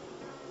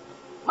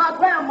 My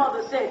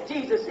grandmother said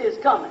Jesus is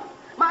coming.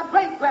 My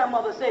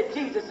great-grandmother said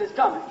Jesus is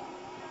coming.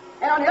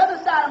 And on the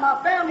other side of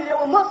my family, there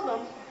were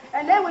Muslims,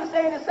 and they were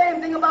saying the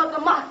same thing about the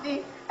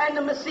Mahdi and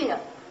the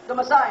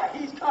Messiah.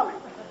 He's coming.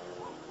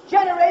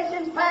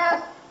 Generations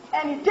passed,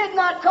 and he did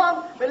not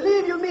come.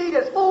 Believe you me,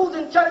 there's fools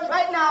in church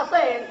right now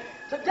saying,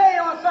 today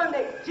on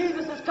Sunday,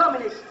 Jesus is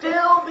coming. They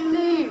still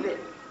believe it.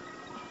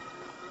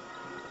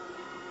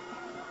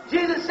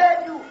 Jesus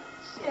said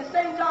in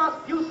St.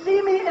 John's, you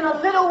see me in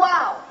a little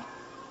while.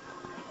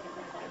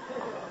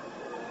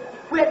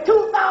 We're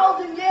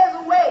 2,000 years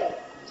away.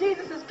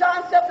 Jesus'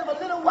 concept of a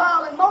little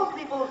while in most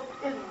people's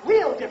is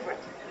real different.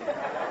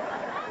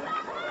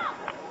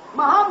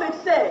 Muhammad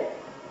said,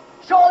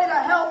 surely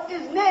the help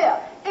is near.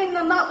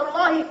 Inna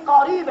nasrullahi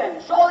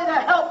qariban. Surely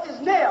the help is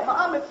near.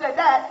 Muhammad said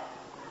that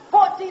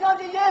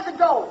 1,400 years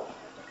ago.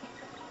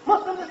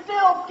 Muslims are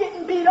still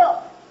getting beat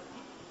up,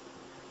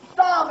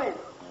 starving.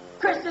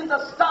 Christians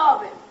are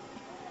starving.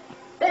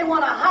 They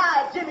want to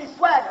hide Jimmy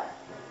Swagger.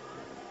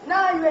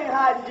 Now you ain't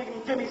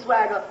hiding Jimmy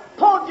Swagger.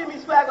 Pull Jimmy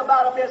Swagger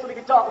about up there so we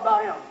can talk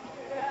about him.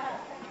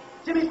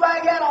 Jimmy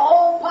Swagger had a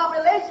whole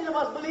population of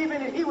us believing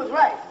that he was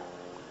right.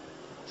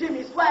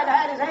 Jimmy Swagger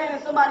had his hand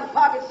in somebody's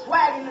pocket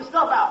swagging the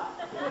stuff out.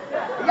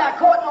 He got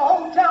caught in a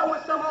hotel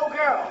with some old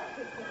girl.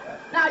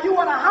 Now you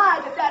want to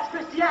hide that that's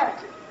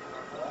Christianity.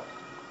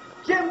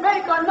 Jim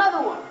Baker,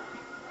 another one.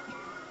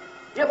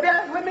 You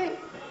better with me?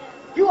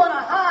 You want to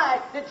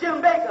hide that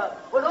Jim Baker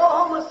was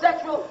all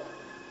homosexual,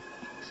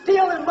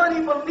 stealing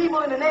money from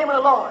people in the name of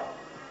the Lord.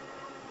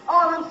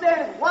 All I'm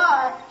saying is,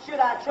 why should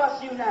I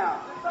trust you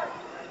now?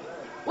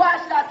 Why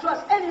should I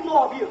trust any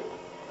more of you?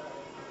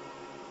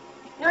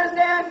 You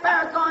understand?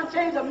 Farrakhan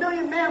changed a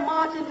million-man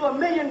march into $1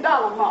 million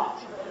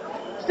march,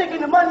 sticking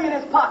the money in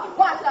his pocket.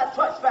 Why should I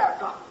trust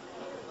Farrakhan?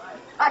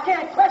 I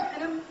can't question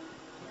him.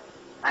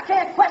 I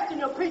can't question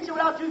your preacher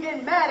without you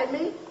getting mad at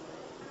me.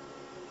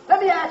 Let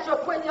me ask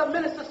your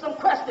minister some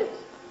questions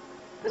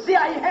to see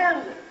how he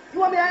handles it. You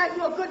want me to ask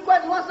you a good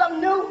question? You want something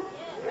new?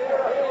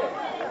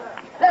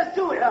 Let's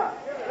do it, huh?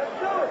 Let's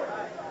do it.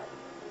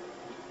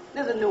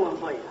 This is a new one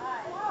for you.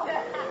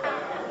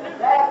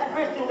 Ask the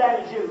Christians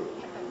and the Jews.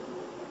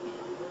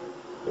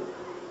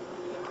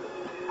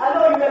 I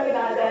know you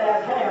recognize that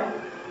as Ham,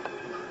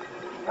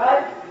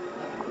 right?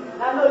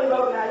 I know you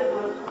recognize this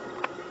one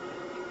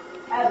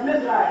as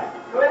Mizraim,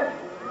 correct?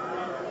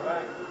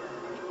 Right.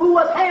 Who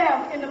was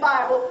Ham in the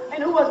Bible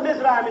and who was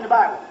Mizraim in the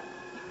Bible?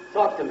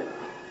 Talk to me.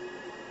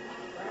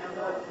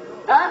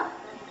 Huh?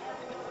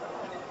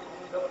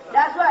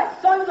 That's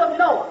right, sons of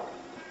Noah.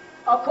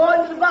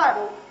 According to the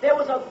Bible, there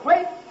was a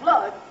great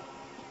flood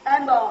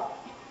and the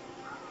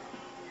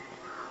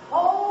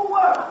whole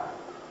world,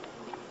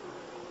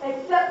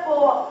 except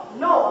for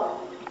Noah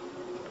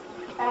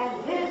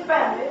and his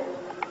family,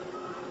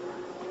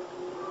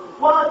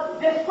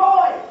 was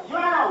destroyed,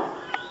 drowned.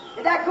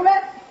 Is that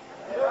correct?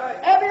 Right.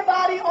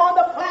 Everybody on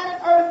the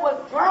planet Earth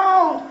was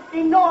drowned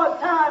in Noah's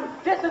time.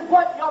 This is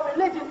what your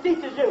religion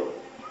teaches you.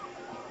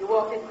 You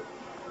walking?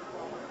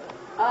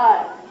 All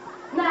right.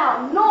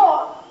 Now,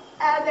 Noah,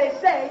 as they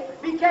say,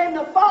 became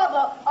the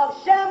father of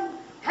Shem,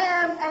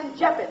 Ham, and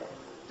Japheth,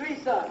 3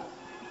 sons.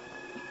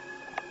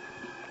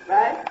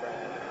 Right?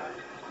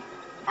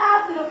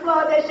 After the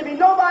flood, there should be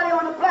nobody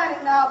on the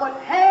planet now but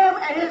Ham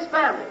and his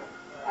family.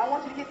 I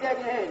want you to get that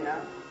in your head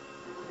now.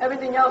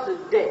 Everything else is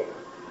dead,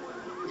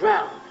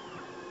 drowned.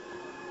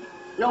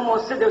 No more,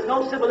 there's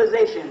no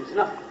civilizations,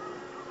 nothing.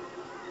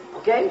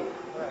 Okay?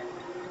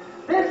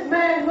 This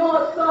man,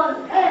 Noah's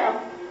son, Ham,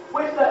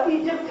 which the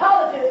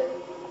Egyptologists,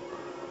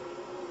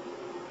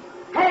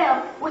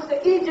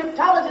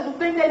 who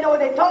think they know what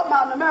they're talking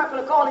about in America,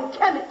 are calling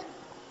Kemet,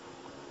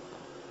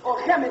 or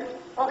Chemet,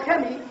 or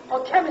Chemi,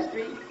 or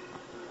chemistry.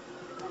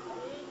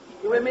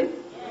 You with me?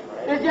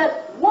 It's just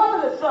one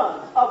of the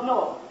sons of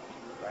Noah.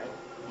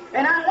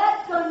 And out of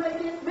that son,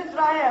 they get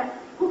Mizraim,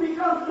 who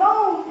becomes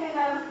known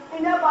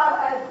in their Bible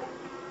as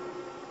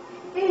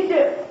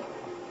Egypt.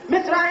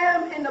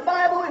 Mizraim in the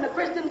Bible, in the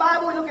Christian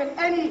Bible, you look at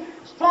any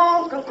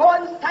Strong's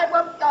Concordance type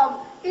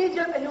of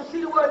Egypt, and you'll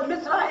see the word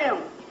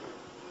Mizraim.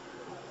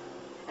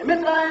 And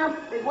Mizraim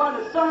is one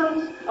of the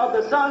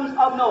sons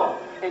of Noah.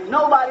 And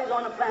nobody's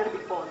on the planet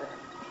before that.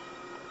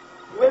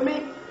 You with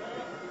me?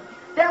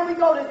 Then we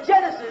go to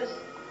Genesis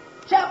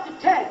chapter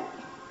 10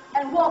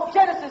 and walk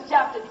Genesis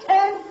chapter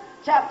 10,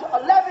 chapter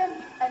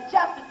 11, and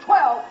chapter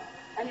 12,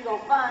 and you're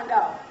going to find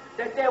out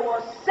that there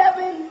were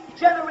 7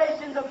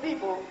 generations of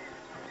people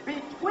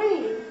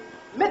between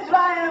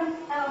Mitzrayim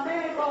and a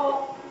man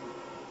called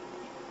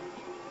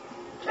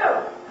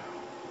Terah.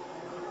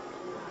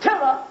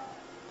 Terah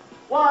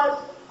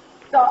was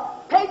the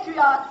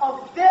patriarch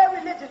of their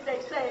religion,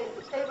 they say,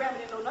 which Abraham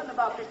didn't know nothing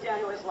about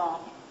Christianity or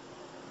Islam.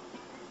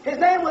 His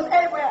name was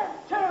Abraham.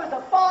 Terah is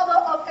the father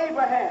of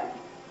Abraham.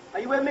 Are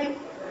you with me?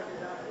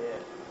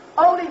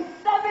 Only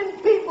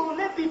 7 people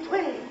lived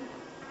between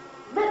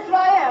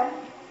Mitzrayim,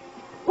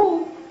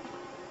 who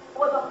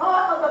was a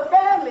part of the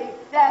family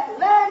that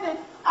landed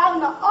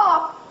on the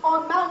ark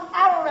on Mount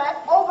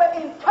Ararat over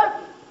in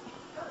Turkey.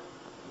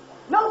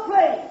 No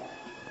planes,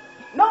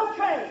 no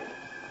trains,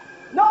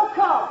 no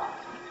cars,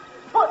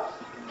 foot,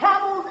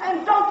 camels,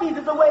 and donkeys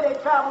is the way they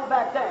traveled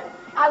back then.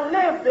 I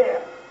lived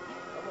there.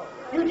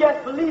 You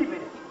just believe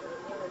it.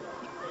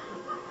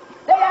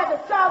 They had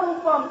to travel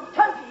from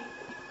Turkey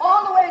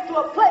all the way to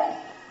a place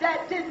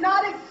that did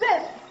not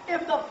exist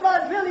if the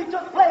flood really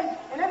took place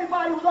and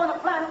everybody who was on the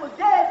planet was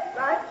dead,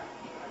 right?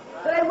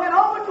 So they went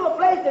over to a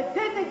place that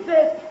didn't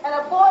exist, and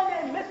a boy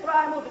named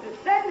Mitzrayim, who was a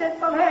descendant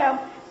from Ham,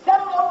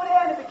 settled over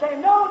there, and it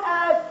became known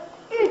as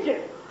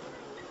Egypt,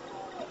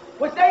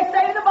 which they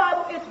say in the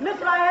Bible it's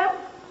Mitzrayim,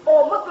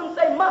 or Muslims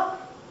say Must.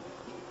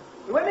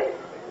 You with me?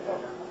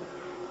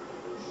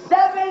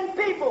 7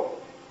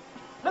 people.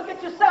 Look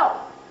at yourself.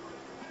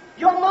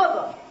 Your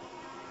mother,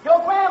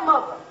 your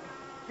grandmother,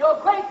 your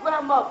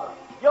great-grandmother,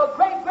 your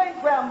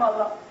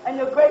great-great-grandmother, and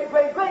your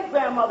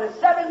great-great-great-grandmother.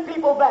 7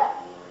 people back.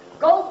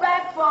 Go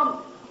back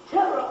from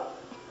Terah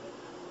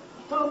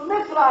to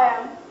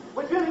Mitzrayim,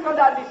 which really comes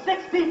out to be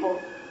 6 people.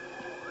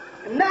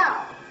 And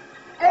now,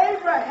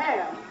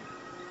 Abraham,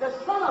 the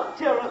son of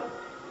Terah,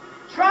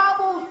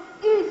 travels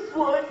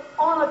eastward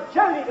on a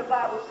journey, the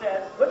Bible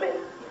says, with it,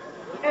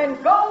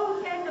 and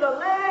goes into the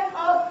land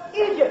of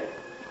Egypt.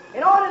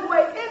 And on his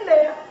way in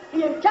there,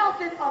 he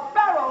encountered a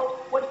pharaoh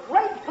with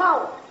great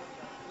power.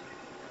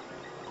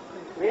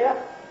 Yeah?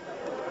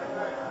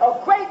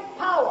 A great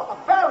power,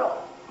 a pharaoh,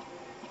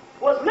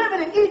 was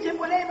living in Egypt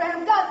when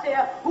Abraham got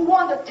there, who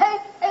wanted to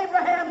take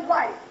Abraham's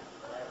wife.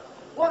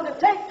 Wanted to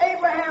take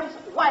Abraham's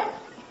wife.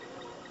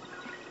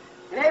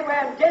 And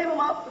Abraham gave her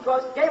up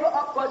because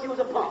he was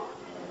a punk.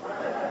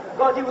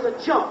 Because he was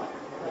a chump.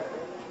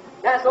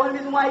 That's the only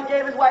reason why he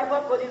gave his wife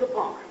up, because he's a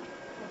punk.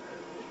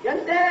 You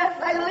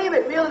understand? I can leave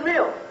it. Real is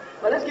real.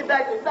 But let's get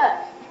back to the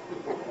facts.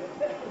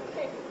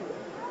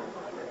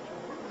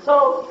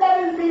 So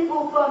 7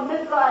 people from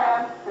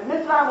Mitzrayim, and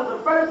Mitzrayim was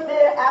the first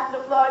there after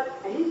the flood,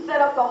 and he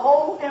set up the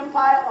whole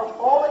empire of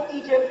all of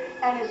Egypt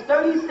and his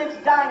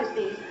 36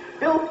 dynasties,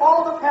 built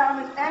all the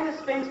pyramids and the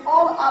Sphinx,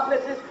 all the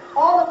obelisks,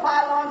 all the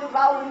pylons that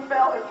rose and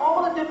fell, and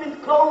all the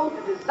different clothes,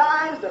 the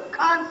designs, the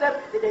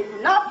concepts that they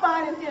do not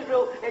find in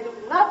Israel, they do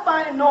not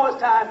find in Noah's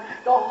time.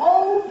 The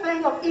whole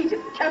thing of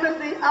Egypt,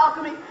 chemistry,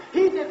 alchemy,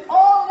 he did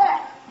all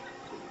that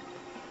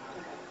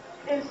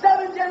in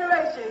 7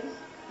 generations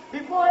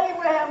before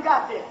Abraham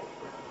got there.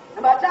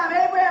 And by the time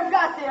Abraham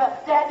got there,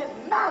 they had this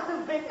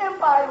massive big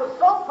empire that was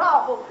so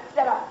powerful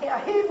that a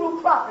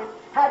Hebrew prophet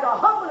had to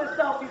humble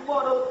himself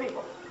before those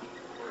people.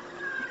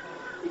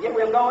 You get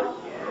where I'm going?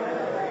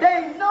 Yeah.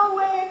 There ain't no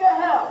way in the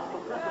hell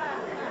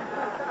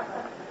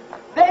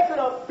they could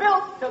have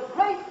built the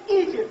great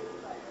Egypt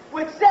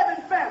with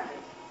 7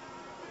 families.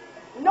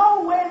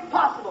 No way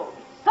possible.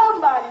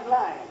 Somebody's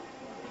lying.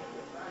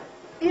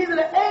 Either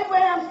the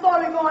Abraham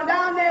story going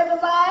down there is a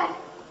lie,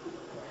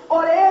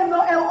 or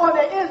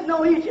there is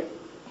no Egypt.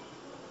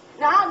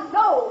 Now I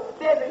know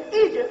there's an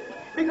Egypt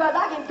because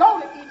I can go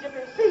to Egypt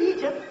and see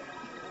Egypt.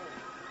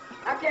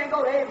 I can't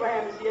go to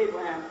Abraham and see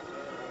Abraham.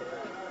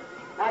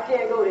 I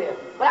can't go there.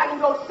 But I can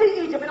go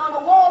see Egypt, and on the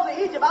walls of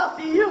Egypt, I'll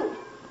see you.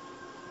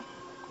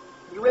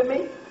 You with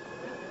me?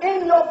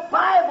 In your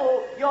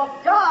Bible, your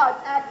God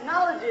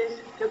acknowledges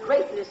the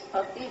greatness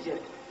of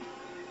Egypt.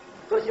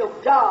 Because your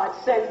God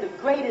sends the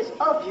greatest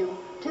of you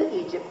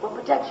to Egypt for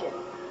protection.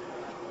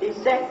 He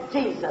sent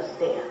Jesus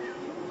there.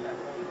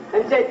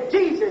 And said,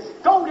 Jesus,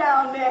 go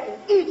down there in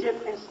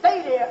Egypt and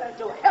stay there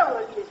until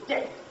Herod is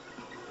dead.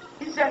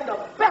 He sent the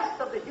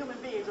best of the human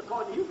beings,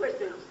 according to you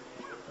Christians,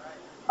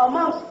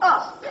 amongst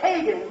us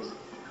pagans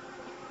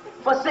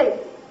for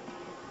safety.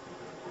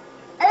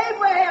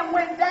 Abraham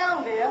went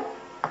down there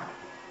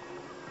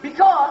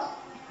because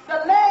the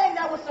land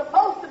that was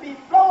supposed to be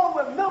flowing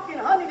with milk and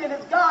honey that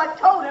his God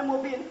told him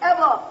will be an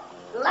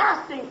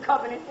everlasting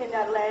covenant in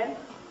that land.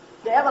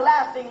 The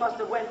everlasting must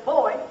have went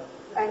void,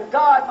 and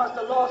God must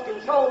have lost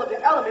control of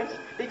the elements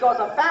because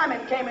a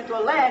famine came into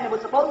a land that was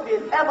supposed to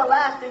be an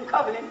everlasting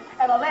covenant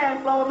and a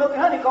land flowing with milk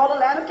and honey called the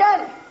land of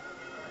Canaan.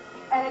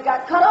 And it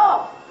got cut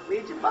off.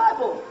 Read your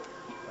Bible.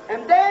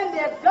 And then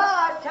their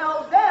God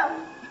tells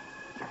them,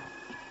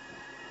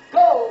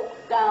 go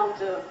down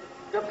to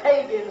the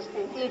pagans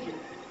in Egypt,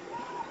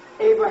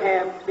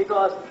 Abraham,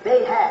 because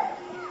they have.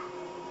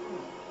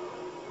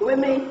 With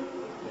me?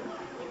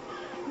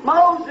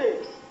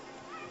 Moses,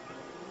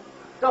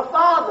 the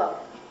father,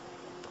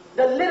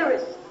 the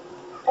literist,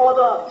 or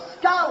the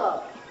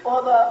scholar,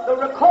 or the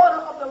recorder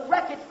of the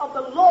records of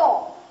the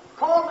law,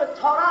 called the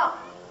Torah,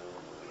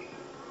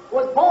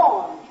 was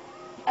born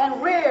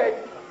and reared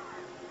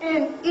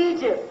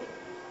Egypt,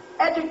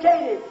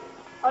 educated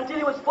until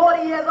he was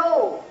 40 years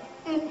old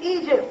in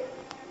Egypt.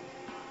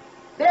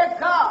 Their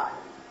God,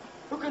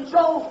 who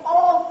controls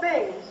all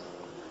things,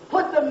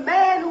 put the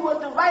man who was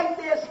to write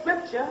their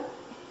scripture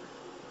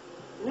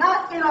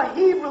not in a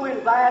Hebrew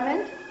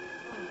environment,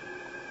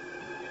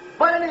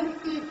 but in an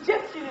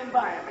Egyptian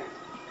environment.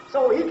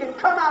 So he can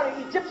come out of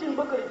the Egyptian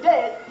book of the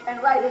dead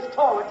and write his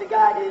Torah to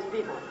guide his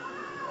people.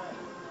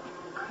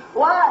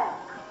 Why?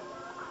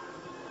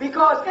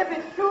 Because if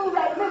it's true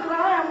that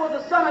Mizraim was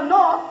the son of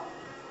Noah,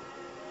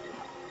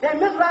 then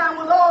Mizraim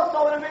was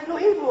also the original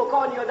Hebrew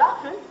according to your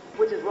doctrine,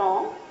 which is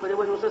wrong, but there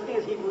was no such thing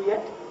as Hebrew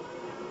yet.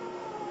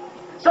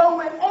 So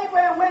when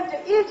Abraham went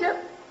to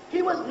Egypt,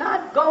 he was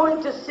not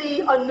going to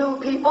see a new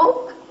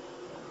people.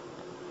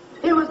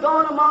 He was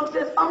going amongst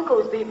his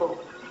uncle's people.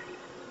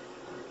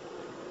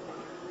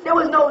 There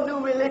was no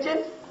new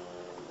religion.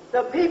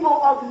 The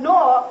people of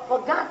Noah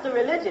forgot the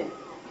religion.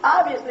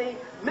 Obviously,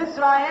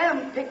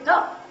 Mizraim picked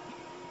up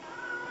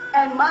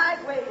and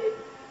migrated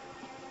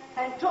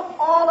and took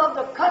all of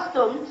the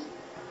customs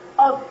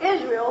of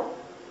Israel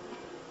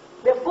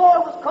before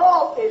it was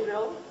called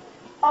Israel,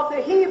 of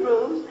the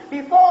Hebrews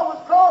before it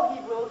was called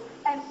Hebrews,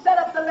 and set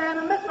up the land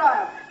of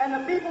Mizraim. And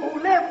the people who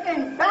lived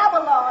in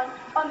Babylon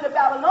under the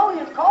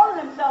Babylonians,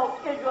 calling themselves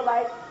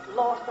Israelites,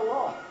 lost the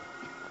law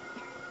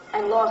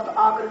and lost the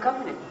Ark of the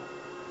Covenant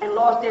and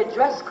lost their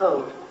dress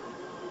code.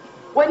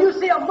 When you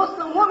see a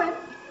Muslim woman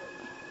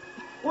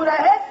with a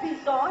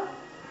headpiece on,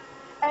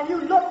 and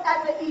you look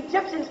at the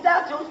Egyptian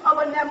statues of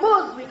a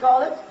Namuz, we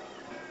call it,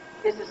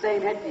 it's the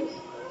same headpiece.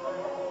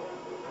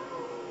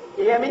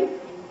 You hear me?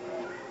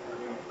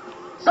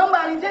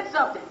 Somebody did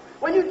something.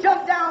 When you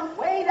jump down,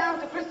 way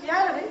down to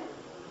Christianity,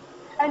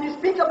 and you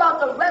speak about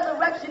the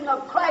resurrection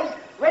of Christ,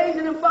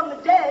 raising him from the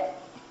dead,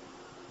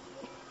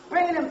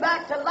 bringing him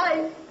back to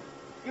life,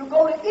 you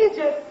go to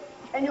Egypt,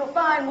 and you'll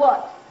find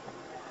what?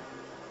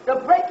 The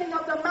breaking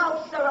of the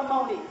mouth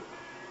ceremony,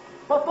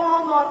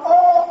 performed on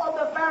all of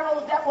the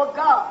pharaohs that were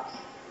gods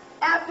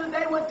after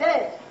they were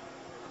dead.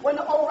 When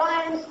the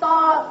Orion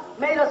star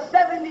made a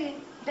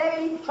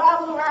 70-day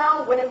travel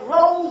around, when it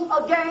rose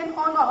again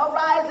on the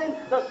horizon,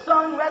 the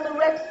sun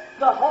resurrects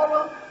the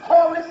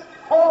Horus,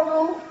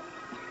 Horu,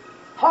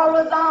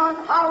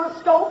 horizon,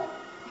 horoscope.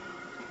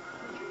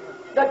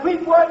 The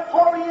Greek word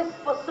Horus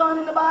for sun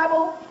in the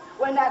Bible.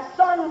 When that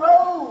sun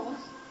rose,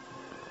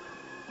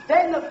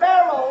 then the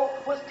Pharaoh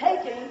was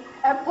taken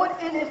and put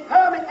in his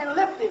pyramid and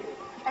lifted,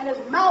 and his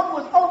mouth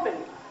was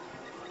open,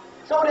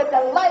 so that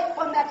the light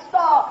from that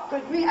star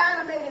could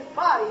reanimate his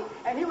body,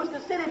 and he was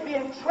considered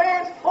being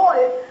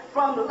transported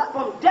from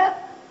death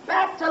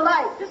back to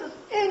life. This is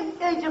in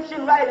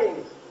Egyptian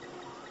writings,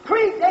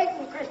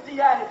 predating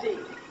Christianity.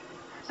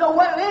 So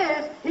what it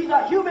is, he's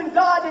a human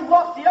God that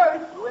walks the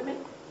earth. You with me?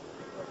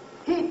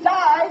 He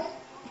dies.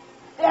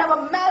 They have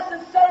a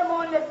massive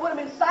ceremony. They put him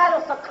inside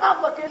a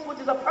sarcophagus, which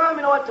is a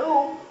pyramid or a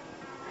tomb,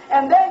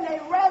 and then they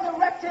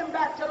resurrect him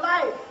back to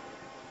life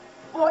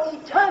for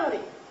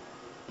eternity.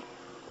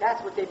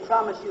 That's what they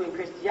promise you in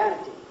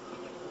Christianity.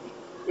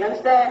 You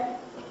understand?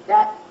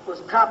 That was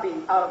copied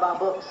out of our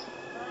books.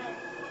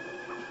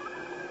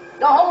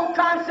 The whole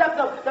concept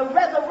of the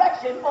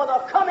resurrection or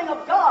the coming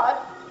of God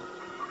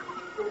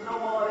is no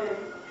more than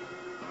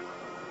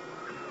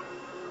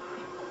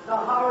the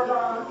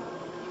horizon,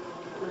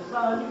 the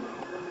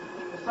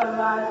sun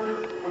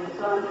rises and the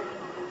sun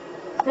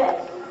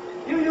sets.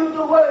 You use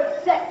the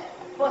word set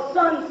for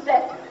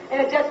sunset,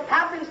 and it just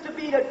happens to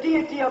be the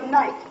deity of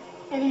night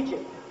in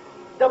Egypt,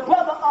 the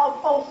brother of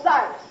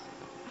Osiris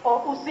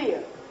or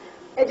Osir.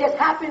 It just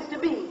happens to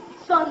be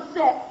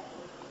sunset.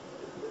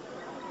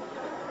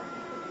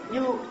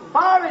 You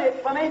borrowed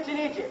it from ancient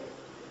Egypt.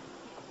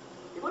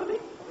 You with me?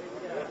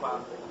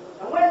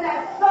 And when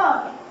that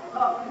sun,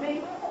 talk to me,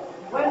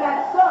 when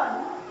that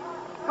sun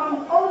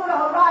comes over the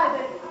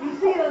horizon, you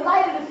see the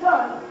light of the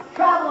sun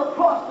travel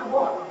across the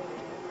water.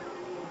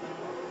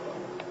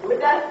 With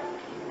that,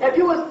 if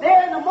you was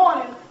there in the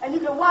morning and you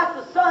could watch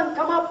the sun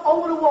come up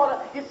over the water,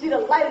 you'd see the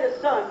light of the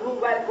sun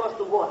move right across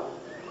the water.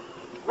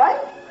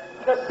 Right?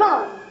 The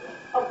Son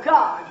of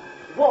God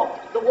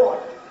walked the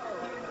water.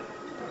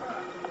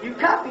 You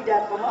copied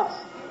that from us.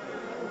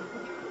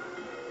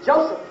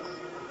 Josephus,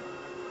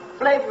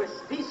 Flavius,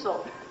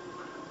 Piso,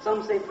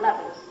 some say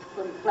Flaccus,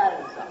 couldn't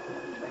flatter himself.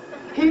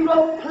 He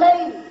wrote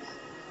plays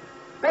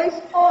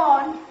based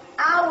on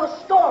our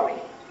story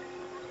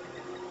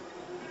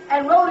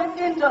and wrote it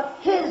into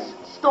his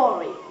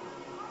story.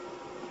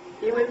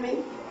 You with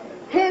me?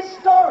 His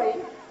story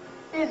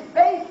is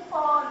based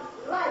on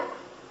life.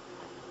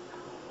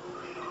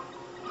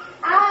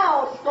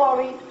 Our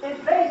story is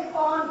based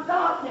on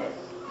darkness.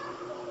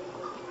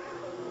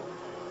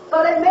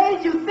 So they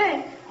made you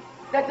think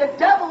that the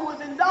devil was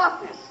in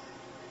darkness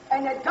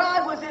and that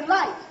God was in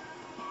light.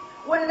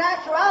 When in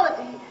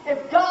actuality,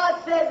 if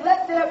God said,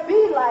 let there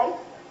be light,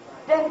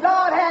 then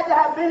God had to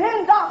have been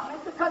in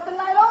darkness to cut the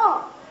light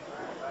on.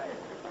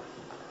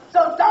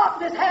 So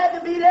darkness had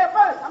to be there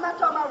first. I'm not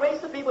talking about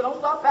race of people. Don't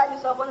start patting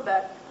yourself on the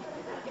back.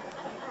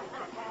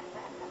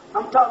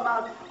 I'm talking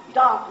about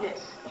darkness.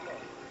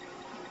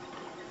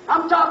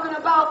 I'm talking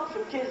about,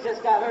 some kids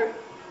just got hurt.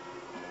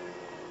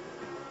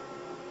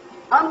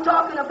 I'm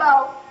talking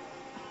about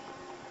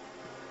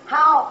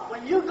how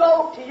when you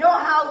go to your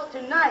house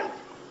tonight,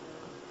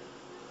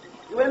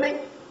 you with me?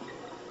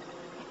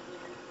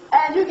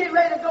 And you get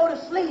ready to go to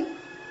sleep,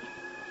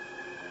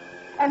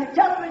 and the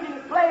television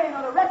is playing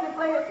or the record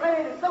player is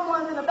playing, and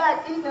someone's in the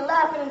back eating and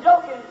laughing and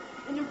joking,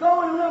 and you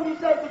go in the room, you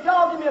say, could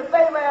y'all do me a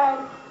favor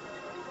and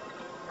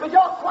could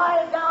y'all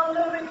quiet down a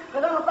little bit,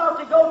 because I'm about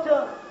to go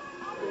to...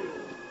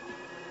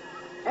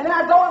 And then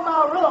I go in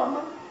my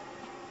room,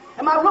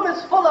 and my room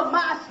is full of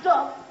my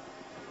stuff,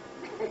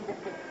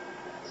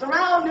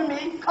 surrounding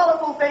me,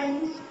 colorful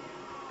things,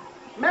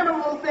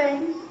 memorable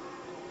things.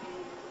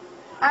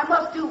 I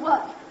must do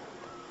what?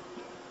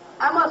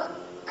 I must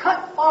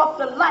cut off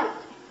the light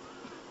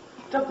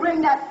to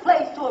bring that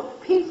place to a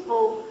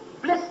peaceful,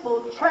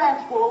 blissful,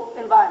 tranquil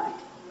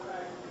environment.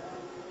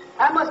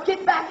 I must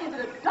get back into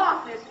the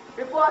darkness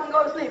before I can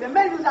go to sleep. And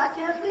many people say, I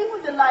can't sleep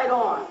with the light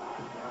on.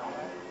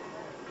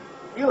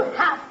 You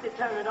have to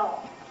turn it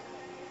off.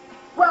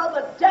 Well,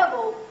 the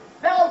devil,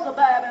 Beelzebub,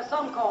 as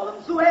some call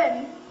him,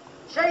 Zuen,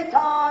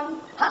 Shaitan,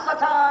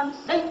 Hasatan,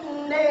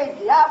 Satan,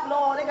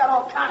 Diablo, they got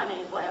all kind of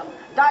names for him.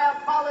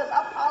 Diabolus,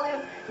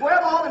 Apollyon,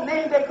 whatever all the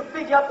names they could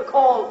figure up to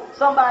call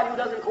somebody who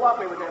doesn't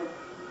cooperate with them,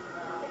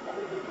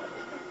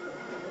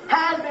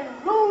 has been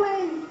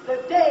ruling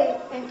the day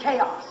in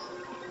chaos.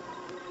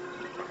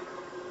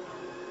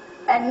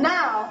 And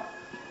now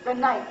the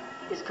night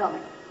is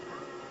coming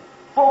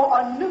for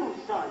a new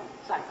sun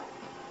cycle.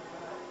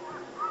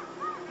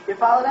 You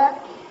follow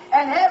that?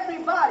 And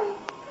everybody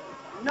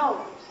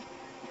knows,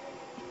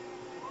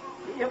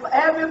 if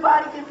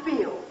everybody can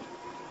feel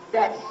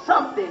that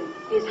something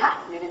is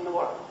happening in the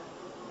world,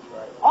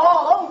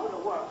 all over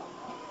the world.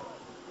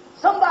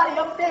 Somebody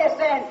up there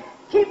saying,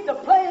 keep the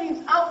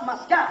planes out my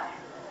sky.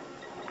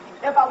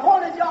 If I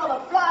wanted y'all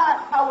to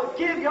fly, I would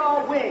give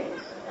y'all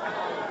wings.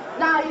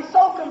 Now, he's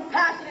so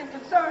compassionate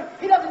and concerned,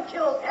 he doesn't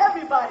kill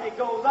everybody that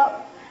goes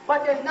up,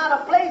 but there's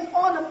not a place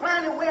on the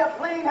planet where a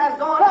plane has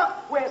gone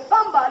up where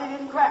somebody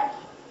didn't crash.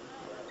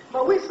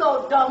 But we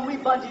so dumb, we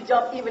bungee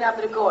jump even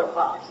after the cord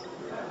pops.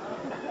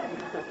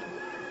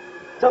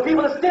 So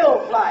people are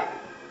still flying.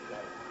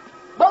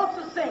 Boats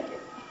are sinking.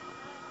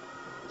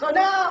 So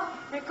now,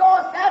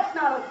 because that's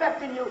not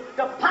affecting you,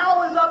 the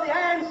powers of the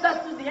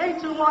ancestors, the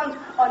ancient ones,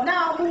 are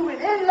now moving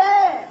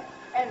inland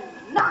and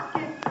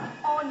knocking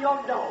on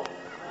your door.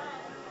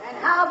 And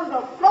houses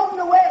are floating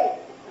away.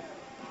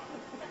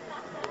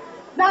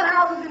 Not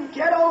houses in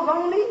ghettos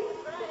only.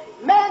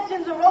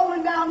 Mansions are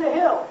rolling down the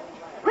hill.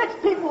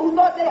 Rich people who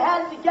thought they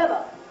had it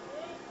together,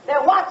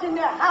 they're watching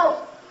their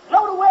house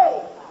float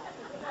away.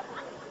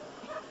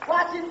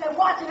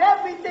 Watching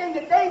everything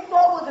that they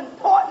thought was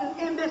important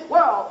in this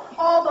world,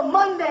 all the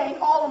mundane,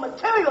 all the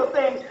material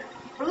things,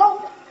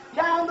 float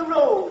down the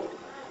road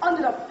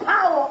under the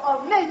power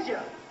of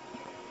nature.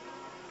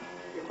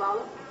 You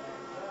follow?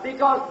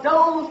 Because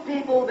those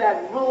people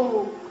that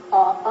rule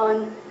are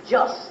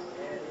unjust.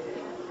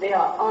 They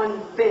are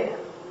unfair.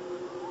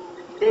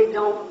 They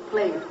don't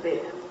play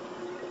fair.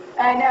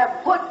 And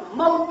have put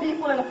most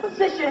people in a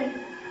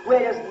position where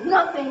there's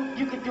nothing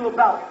you can do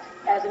about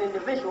it as an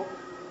individual.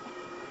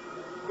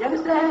 You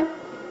understand?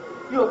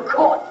 You're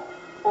caught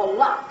or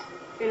locked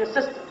in a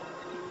system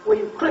where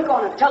you click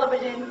on a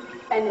television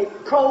and they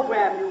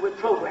program you with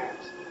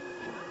programs.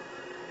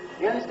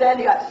 You understand?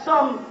 You got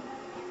some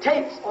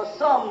tapes or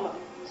some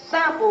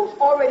samples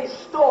already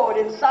stored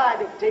inside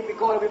the tape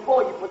recorder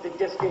before you put the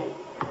disc in.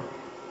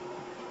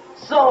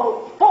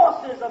 So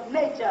forces of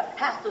nature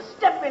has to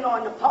step in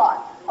on the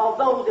part of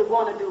those that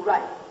want to do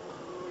right.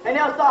 And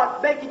they'll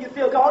start making you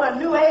feel good. All the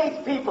New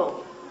Age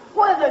people.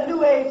 What does the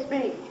New Age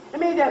mean? It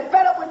means they're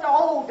fed up with the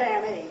old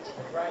damn age.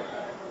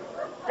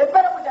 They're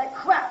fed up with that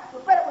crap.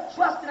 We're fed up with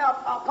trusting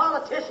our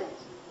politicians.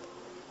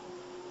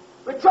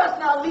 We're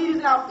trusting our leaders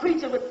and our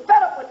preachers. We're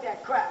fed up with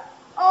that crap.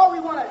 All we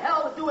want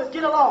hell to do is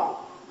get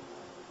along.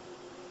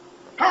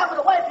 Half of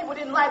the white people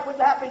didn't like what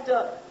happened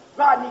to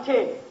Rodney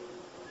King.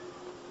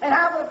 And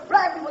half of the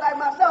black people like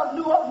myself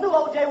knew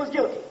O.J. was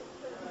guilty.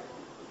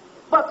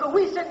 But could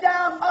we sit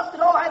down, us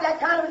that all had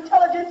that kind of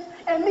intelligence,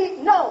 and meet?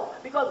 No,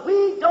 because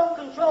we don't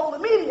control the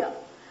media.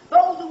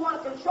 Those who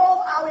want to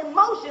control our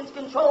emotions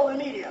control the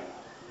media.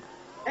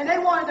 And they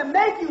wanted to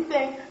make you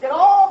think that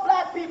all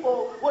black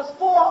people was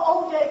for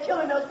O.J.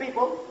 killing those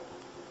people.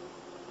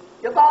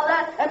 You follow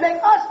that? And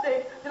make us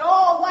think that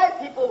all white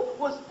people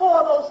was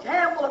for those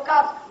handful of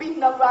cops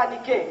beating up Rodney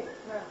King.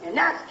 And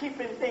that's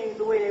keeping things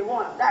the way they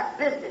want them. That's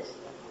business.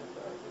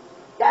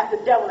 That's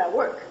the devil at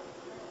work.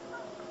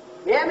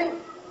 You hear me?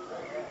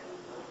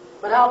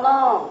 But how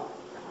long?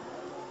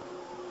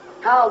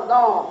 How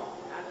long?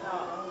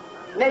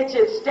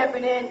 Nature is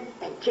stepping in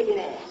and kicking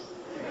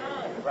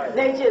ass.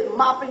 Nature is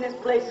mopping this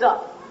place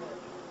up.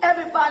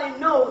 Everybody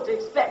knows to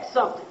expect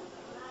something.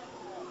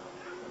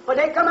 But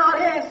they come out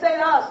here and say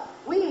to us,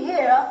 we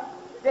hear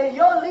that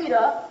your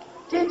leader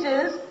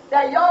teaches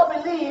that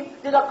y'all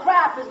believe that a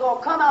craft is going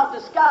to come out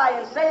the sky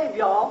and save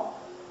y'all.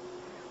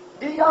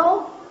 Do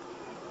y'all?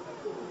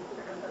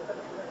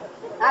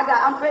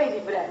 I'm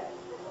crazy for that.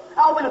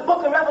 I open the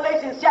book of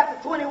Revelation,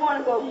 chapter 21,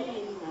 and go,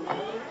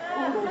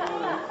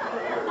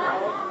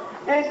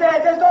 and it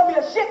says there's going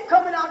to be a ship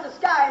coming out of the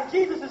sky, and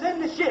Jesus is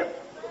in the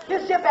ship.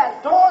 This ship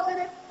has doors in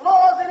it,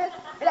 floors in it.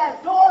 It has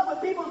doors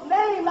with people's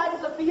names like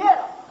it's a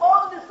theater.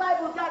 All the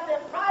disciples got their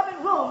private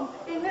room,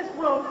 in this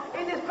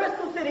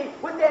crystal city,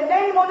 with their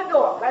name on the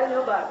door, right in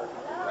the Bible.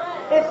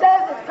 It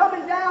says it's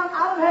coming down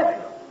out of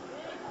heaven.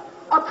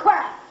 A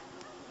craft.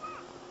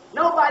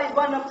 Nobody's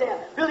running up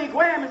there. Billy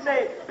Graham and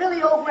say,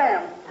 Billy O.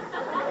 Graham.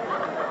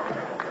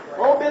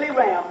 Oh, Billy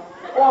Graham.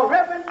 Or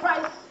Reverend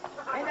Price.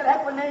 Ain't that a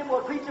heck of a name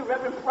for a preacher,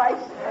 Reverend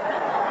Price?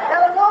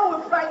 That alone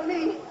would frighten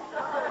me.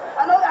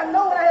 I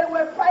know when I had the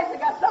word Price, it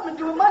got something to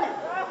do with money.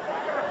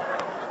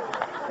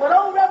 But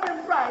oh,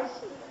 Reverend Price,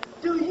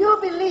 do you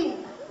believe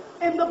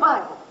in the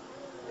Bible?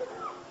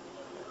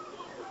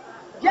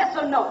 Yes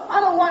or no? I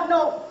don't want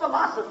no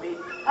philosophy.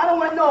 I don't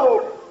want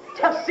no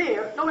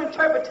tafsir, no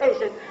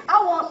interpretation.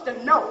 I want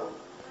to know,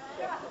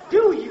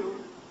 do you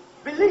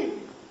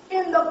believe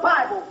in the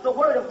Bible, the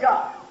Word of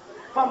God?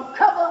 From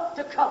cover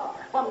to cover,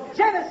 from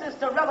Genesis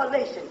to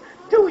Revelation,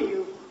 do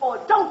you or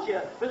don't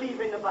you believe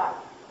in the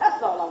Bible?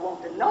 That's all I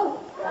want to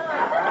know.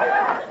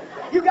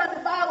 You got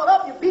the Bible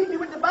up, you beat me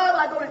with the Bible,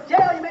 I go to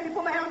jail, you make me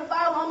put my hand on the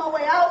Bible on my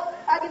way out.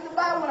 I get the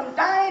Bible when I'm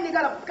dying, you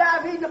got a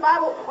guy reading the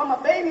Bible when my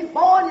baby's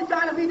born, you're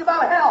trying to read the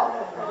Bible. Hell,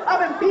 I've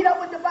been beat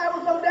up with the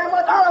Bible so damn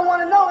much, all I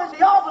want to know is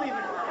y'all believe in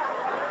it.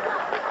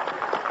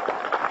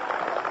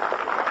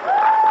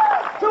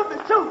 Truth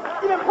is truth.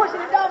 You've been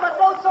pushing it down my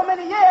throat so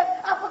many years,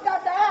 I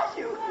forgot to ask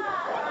you.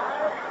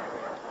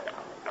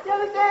 You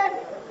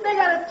understand? They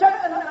got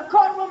a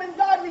courtroom in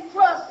Godly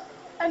Trust,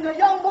 and the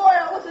young boy,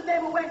 what's his name,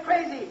 who went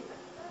crazy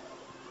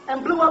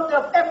and blew up the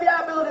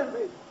FBI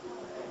building.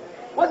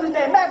 What's his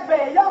name?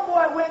 McVeigh. A young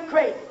boy went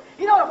crazy.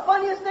 You know the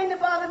funniest thing that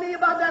bothered me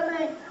about that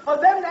thing? For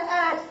them to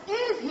ask,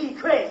 is he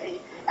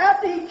crazy?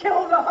 After he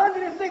killed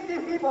 160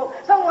 people,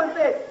 someone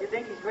said, you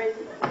think he's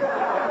crazy?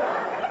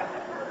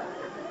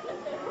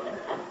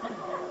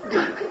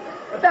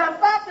 The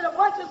fact that a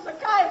bunch of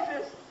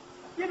psychiatrists,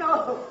 you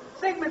know,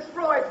 Sigmund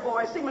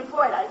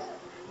Freudites,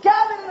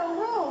 gathered in a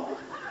room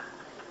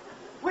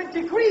with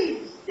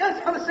degrees. You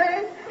understand what I'm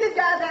saying? These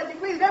guys had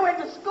degrees. They went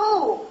to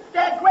school. They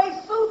had gray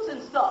suits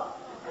and stuff.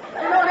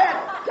 You know, they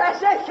had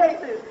cachet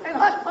cases and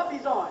hush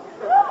puppies on.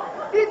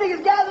 These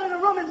niggas gathered in a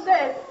room and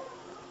said,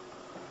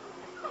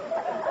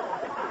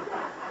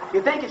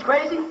 you think it's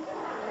crazy?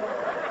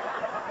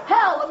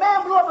 Hell, a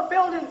man blew up a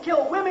building,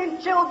 killed women,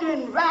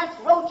 children, rats,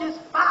 roaches,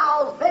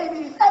 fowls,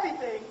 babies,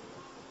 everything.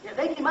 You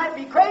think he might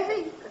be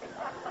crazy?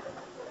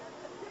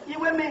 You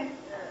with me?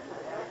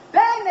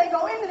 Then they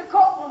go into the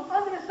courtroom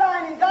under the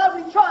sign, in God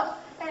we trust,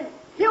 and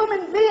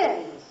human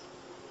beings,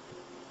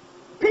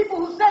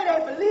 people who say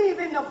they believe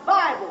in the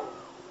Bible,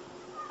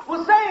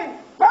 were saying,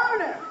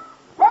 burn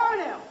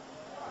him,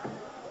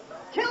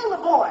 kill the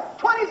boy,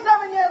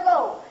 27 years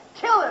old,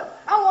 kill him,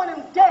 I want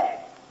him dead.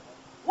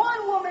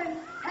 One woman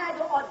had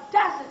the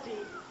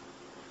audacity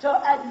to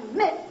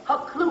admit her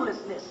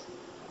cluelessness,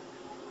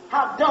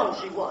 how dumb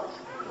she was.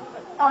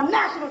 On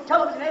national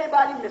television,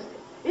 everybody missed it.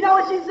 You know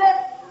what she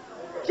said?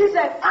 She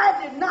said,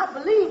 I did not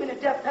believe in the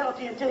death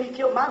penalty until he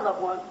killed my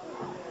loved one.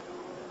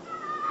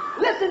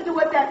 Listen to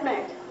what that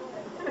meant.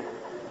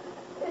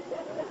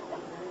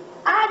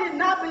 I did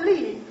not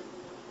believe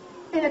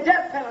in the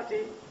death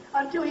penalty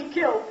until he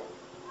killed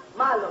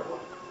my loved one.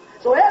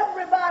 So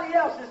everybody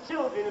else's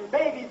children and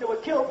babies that were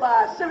killed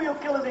by serial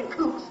killers and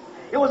kooks,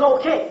 it was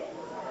okay.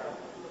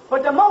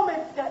 But the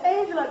moment the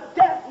angel of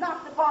death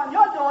knocks upon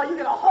your door, you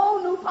get a whole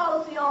new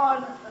policy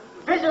on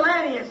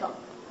vigilantism.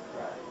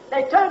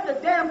 They turned the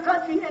damn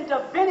country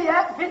into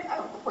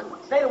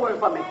say the word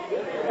for me.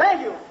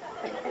 Thank you.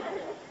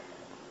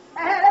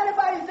 And had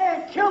everybody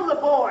saying, kill the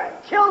boy,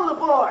 kill the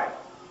boy.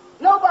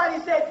 Nobody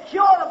said,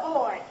 cure the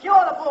boy,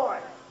 cure the boy.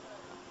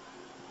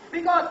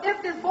 Because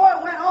if this boy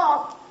went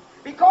off,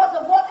 because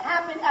of what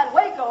happened at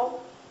Waco,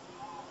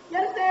 you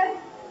understand?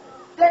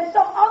 Then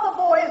some other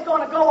boy is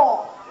going to go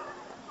off.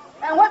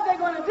 And what they're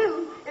going to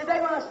do is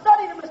they're going to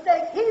study the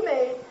mistakes he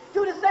made,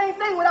 do the same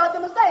thing without the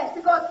mistakes,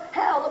 because,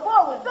 hell, the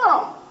boy was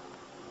dumb.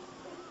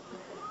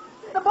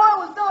 The boy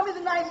was dumb. He's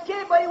a nice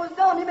kid, but he was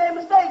dumb. He made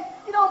mistakes.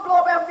 You don't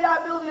blow up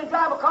FBI building and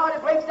drive a car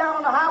that breaks down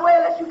on the highway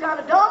unless you're kind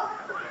of dumb.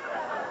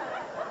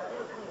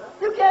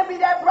 You can't be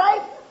that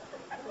bright.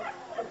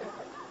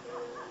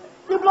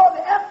 You blow up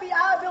the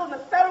FBI building,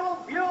 the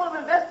Federal Bureau of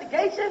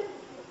Investigation,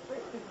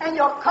 and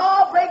your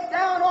car breaks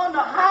down on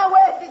the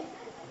highway.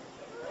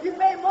 You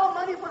made more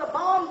money for the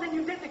bombs than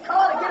you did the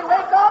car to get away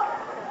from.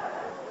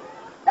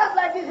 That's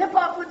like these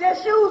hip-hops with their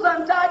shoes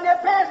untied and their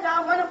pants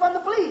down running from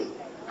the police.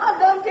 How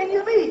dumb can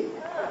you be?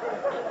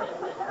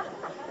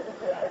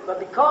 But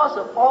because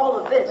of all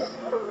of this,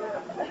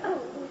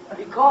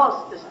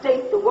 because the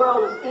state the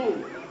world is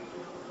in,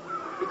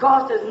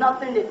 because there's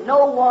nothing that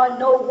no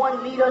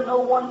one leader, no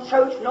one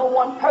church, no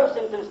one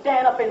person can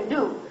stand up and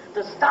do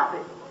to stop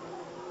it.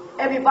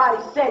 Everybody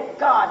said,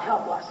 God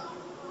help us.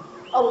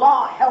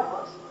 Allah help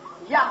us.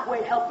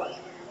 Yahweh help us.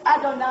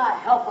 Adonai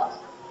help us.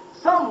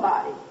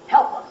 Somebody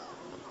help us.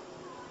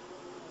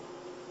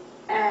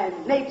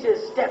 And nature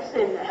steps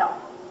in to help.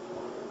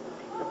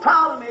 The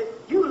problem is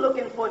you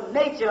looking for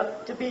nature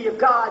to be your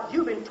God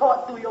you've been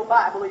taught through your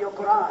Bible or your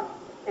Quran.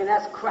 And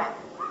that's crap.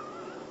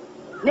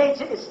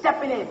 Nature is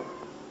stepping in.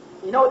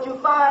 You know what you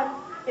find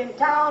in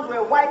towns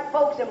where white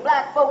folks and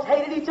black folks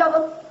hated each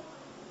other?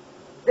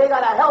 They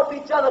got to help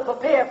each other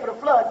prepare for the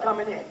flood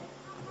coming in.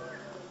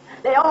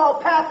 They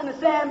all passing the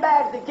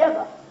sandbags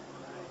together.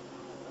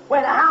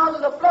 When the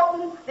houses are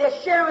floating,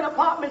 they're sharing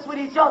apartments with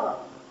each other.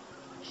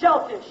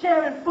 Shelter,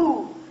 sharing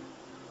food.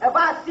 If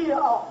I see a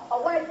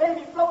white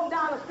baby floating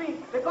down the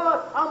street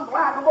because I'm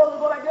black, I'm supposed to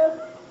go like this,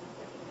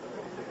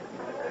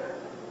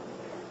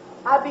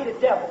 I'd be the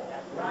devil.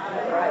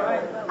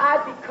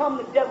 I'd become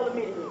the devil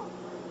immediately.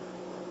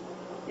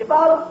 You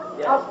follow?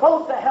 Yes. I'm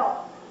supposed to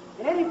help.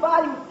 And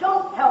anybody who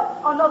don't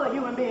help another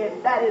human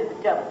being, that is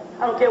the devil.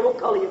 I don't care what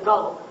color your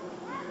color.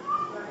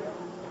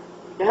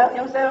 You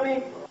understand what I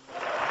mean?